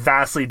like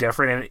vastly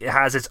different, and it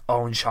has its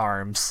own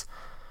charms.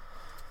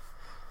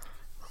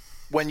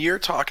 When you're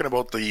talking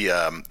about the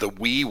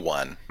Wii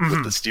one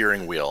with the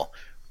steering wheel,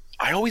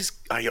 I always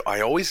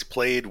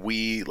played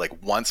Wii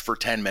like once for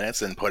 10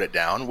 minutes and put it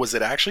down. Was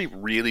it actually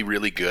really,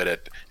 really good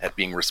at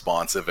being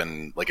responsive,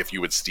 and like if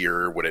you would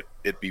steer, would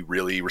it be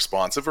really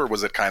responsive, or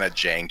was it kind of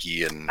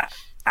janky and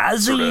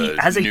as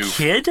a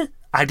kid,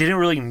 I didn't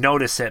really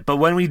notice it, but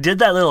when we did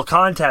that little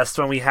contest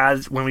when we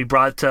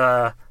brought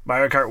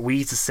Mario Kart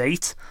Wii to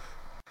SATE,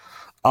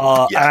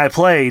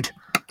 and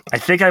I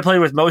think I played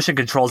with motion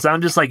controls.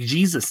 I'm just like,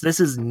 Jesus, this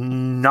is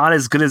not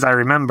as good as I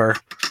remember.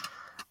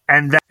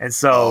 And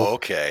so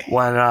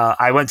when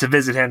I went to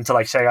visit him to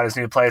like check out his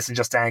new place and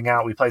just hang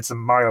out, we played some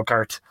Mario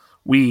Kart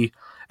Wii,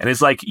 and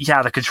it's like,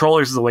 yeah, the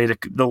controllers is the way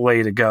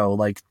to go.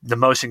 Like the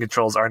motion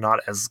controls are not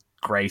as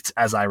great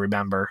as I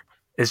remember.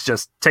 It's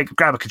just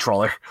grab a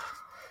controller.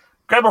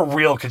 Grab a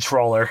real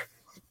controller.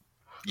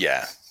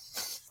 Yeah.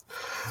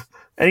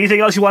 Anything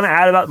else you want to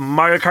add about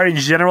Mario Kart in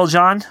general,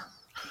 John?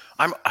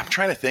 I'm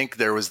trying to think.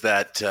 There was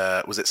that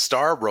was it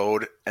Star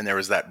Road, and there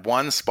was that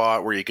one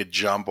spot where you could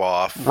jump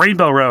off.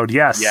 Rainbow Road,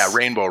 yes. Yeah,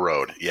 Rainbow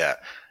Road. Yeah.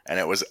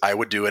 And I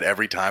would do it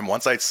every time.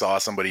 Once I saw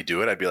somebody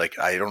do it, I'd be like,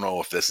 I don't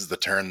know if this is the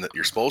turn that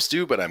you're supposed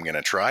to, but I'm going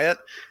to try it.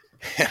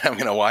 And I'm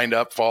going to wind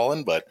up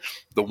falling. But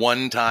the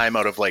one time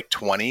out of like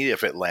 20,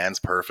 if it lands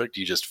perfect,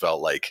 you just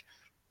felt like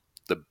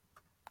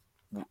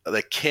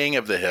the king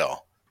of the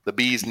hill, the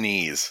bee's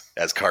knees,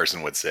 as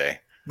Carson would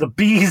say. The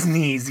bee's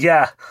knees,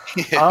 yeah.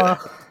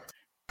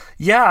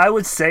 Yeah, I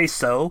would say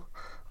so.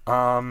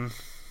 Yeah,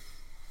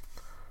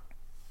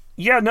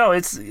 no,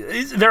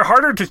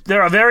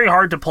 they're very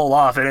hard to pull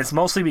off, and it's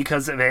mostly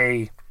because of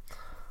I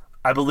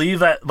believe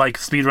that like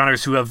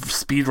speedrunners who have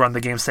speedrun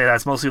the game say that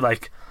it's mostly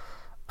like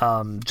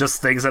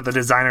just things that the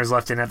designers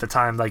left in at the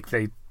time, like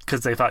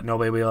because they thought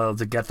nobody would be able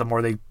to get them,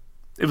 or it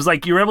was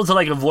like you were able to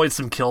like avoid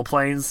some kill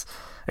planes,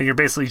 and you're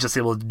basically just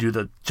able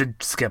to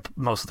skip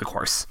most of the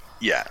course.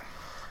 Yeah,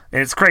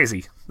 and it's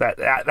crazy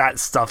that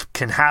stuff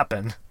can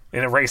happen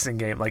in a racing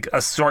game, like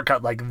a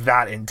shortcut like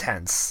that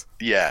intense.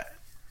 Yeah.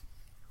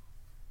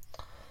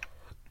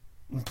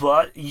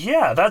 But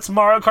yeah, that's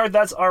Mario Kart.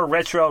 That's our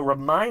retro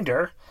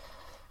reminder.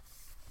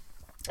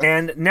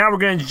 And now we're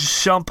going to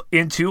jump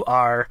into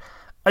our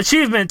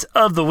achievement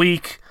of the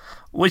week,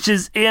 which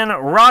is in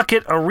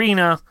Rocket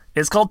Arena.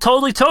 It's called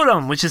Totally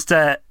Totem, which is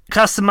to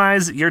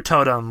customize your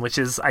totem, which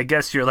is, I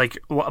guess, you're like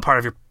a part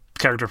of your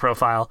character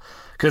profile,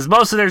 because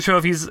most of their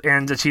trophies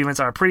and achievements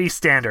are pretty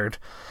standard.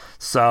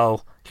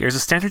 So here's a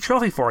standard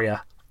trophy for you,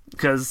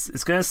 because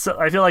it's gonna.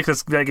 I feel like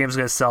that game's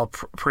gonna sell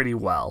pretty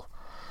well.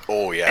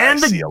 Oh yeah, and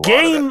the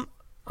game.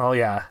 Oh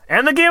yeah,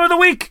 and the game of the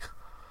week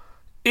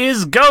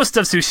is Ghost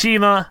of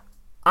Tsushima.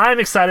 I'm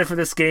excited for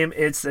this game.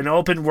 It's an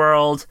open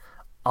world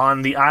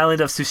on the island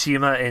of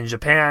Tsushima in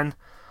Japan.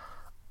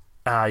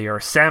 You're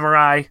a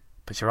samurai,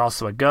 but you're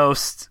also a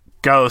ghost.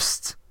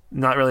 Ghost,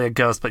 not really a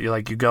ghost, but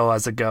you go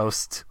as a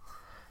ghost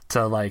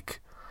to like.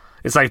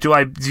 It's like,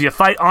 do you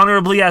fight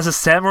honorably as a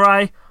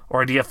samurai,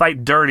 or do you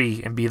fight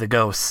dirty and be the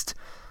ghost?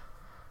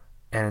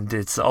 And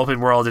it's open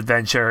world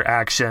adventure,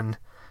 action,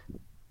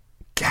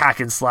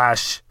 hack and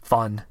slash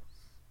fun.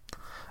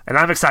 And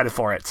I'm excited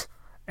for it.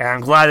 And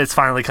I'm glad it's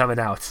finally coming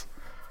out,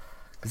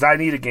 because I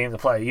need a game to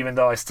play, even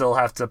though I still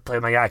have to play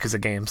my Yakuza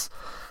games.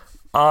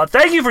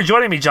 Thank you for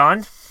joining me,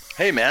 John.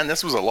 Hey, man,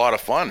 this was a lot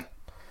of fun.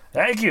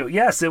 Thank you.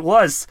 Yes, it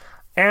was.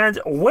 And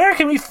where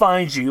can we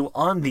find you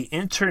on the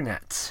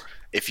internet?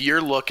 If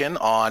you're looking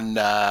on,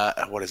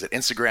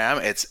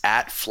 Instagram, it's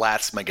at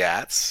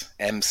FlatsMagats,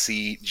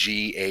 MCGATTS.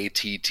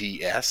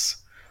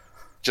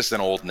 Just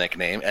an old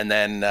nickname. And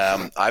then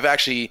I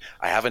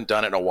haven't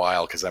done it in a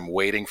while because I'm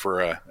waiting for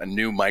a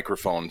new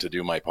microphone to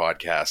do my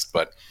podcast.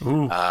 But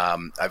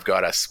I've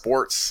got a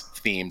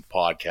sports-themed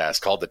podcast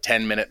called The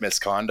 10-Minute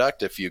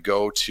Misconduct. If you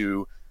go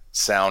to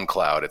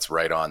SoundCloud, it's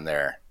right on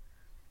there.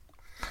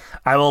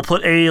 I will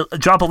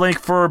drop a link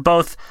for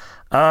both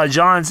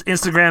John's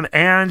Instagram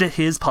and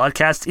his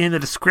podcast in the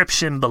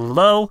description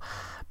below.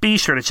 Be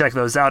sure to check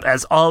those out.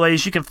 As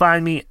always, you can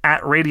find me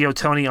at Radio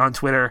Tony on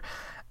Twitter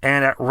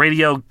and at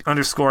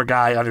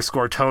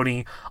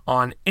radio_guy_Tony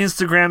on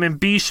Instagram. And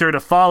be sure to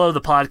follow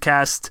the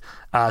podcast,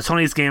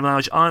 Tony's Game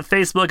Lounge, on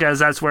Facebook, as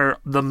that's where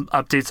the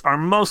updates are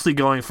mostly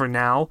going for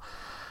now.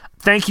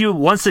 Thank you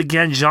once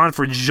again, John,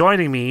 for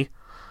joining me.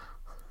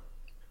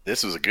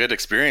 This was a good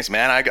experience,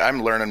 man.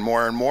 I'm learning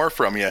more and more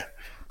from you.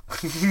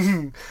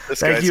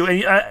 Thank you.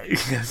 And,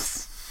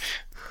 yes.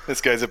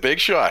 This guy's a big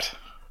shot.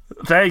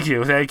 Thank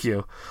you.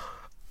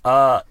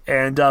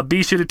 And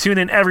be sure to tune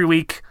in every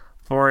week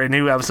for a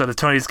new episode of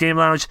Tony's Game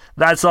Lounge.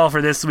 That's all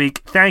for this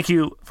week. Thank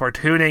you for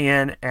tuning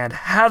in, and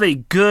have a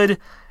good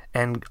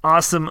and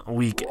awesome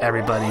week,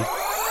 everybody.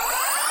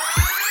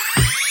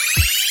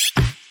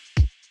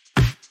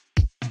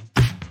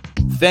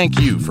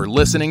 Thank you for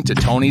listening to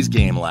Tony's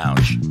Game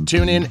Lounge.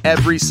 Tune in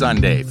every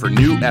Sunday for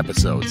new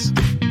episodes.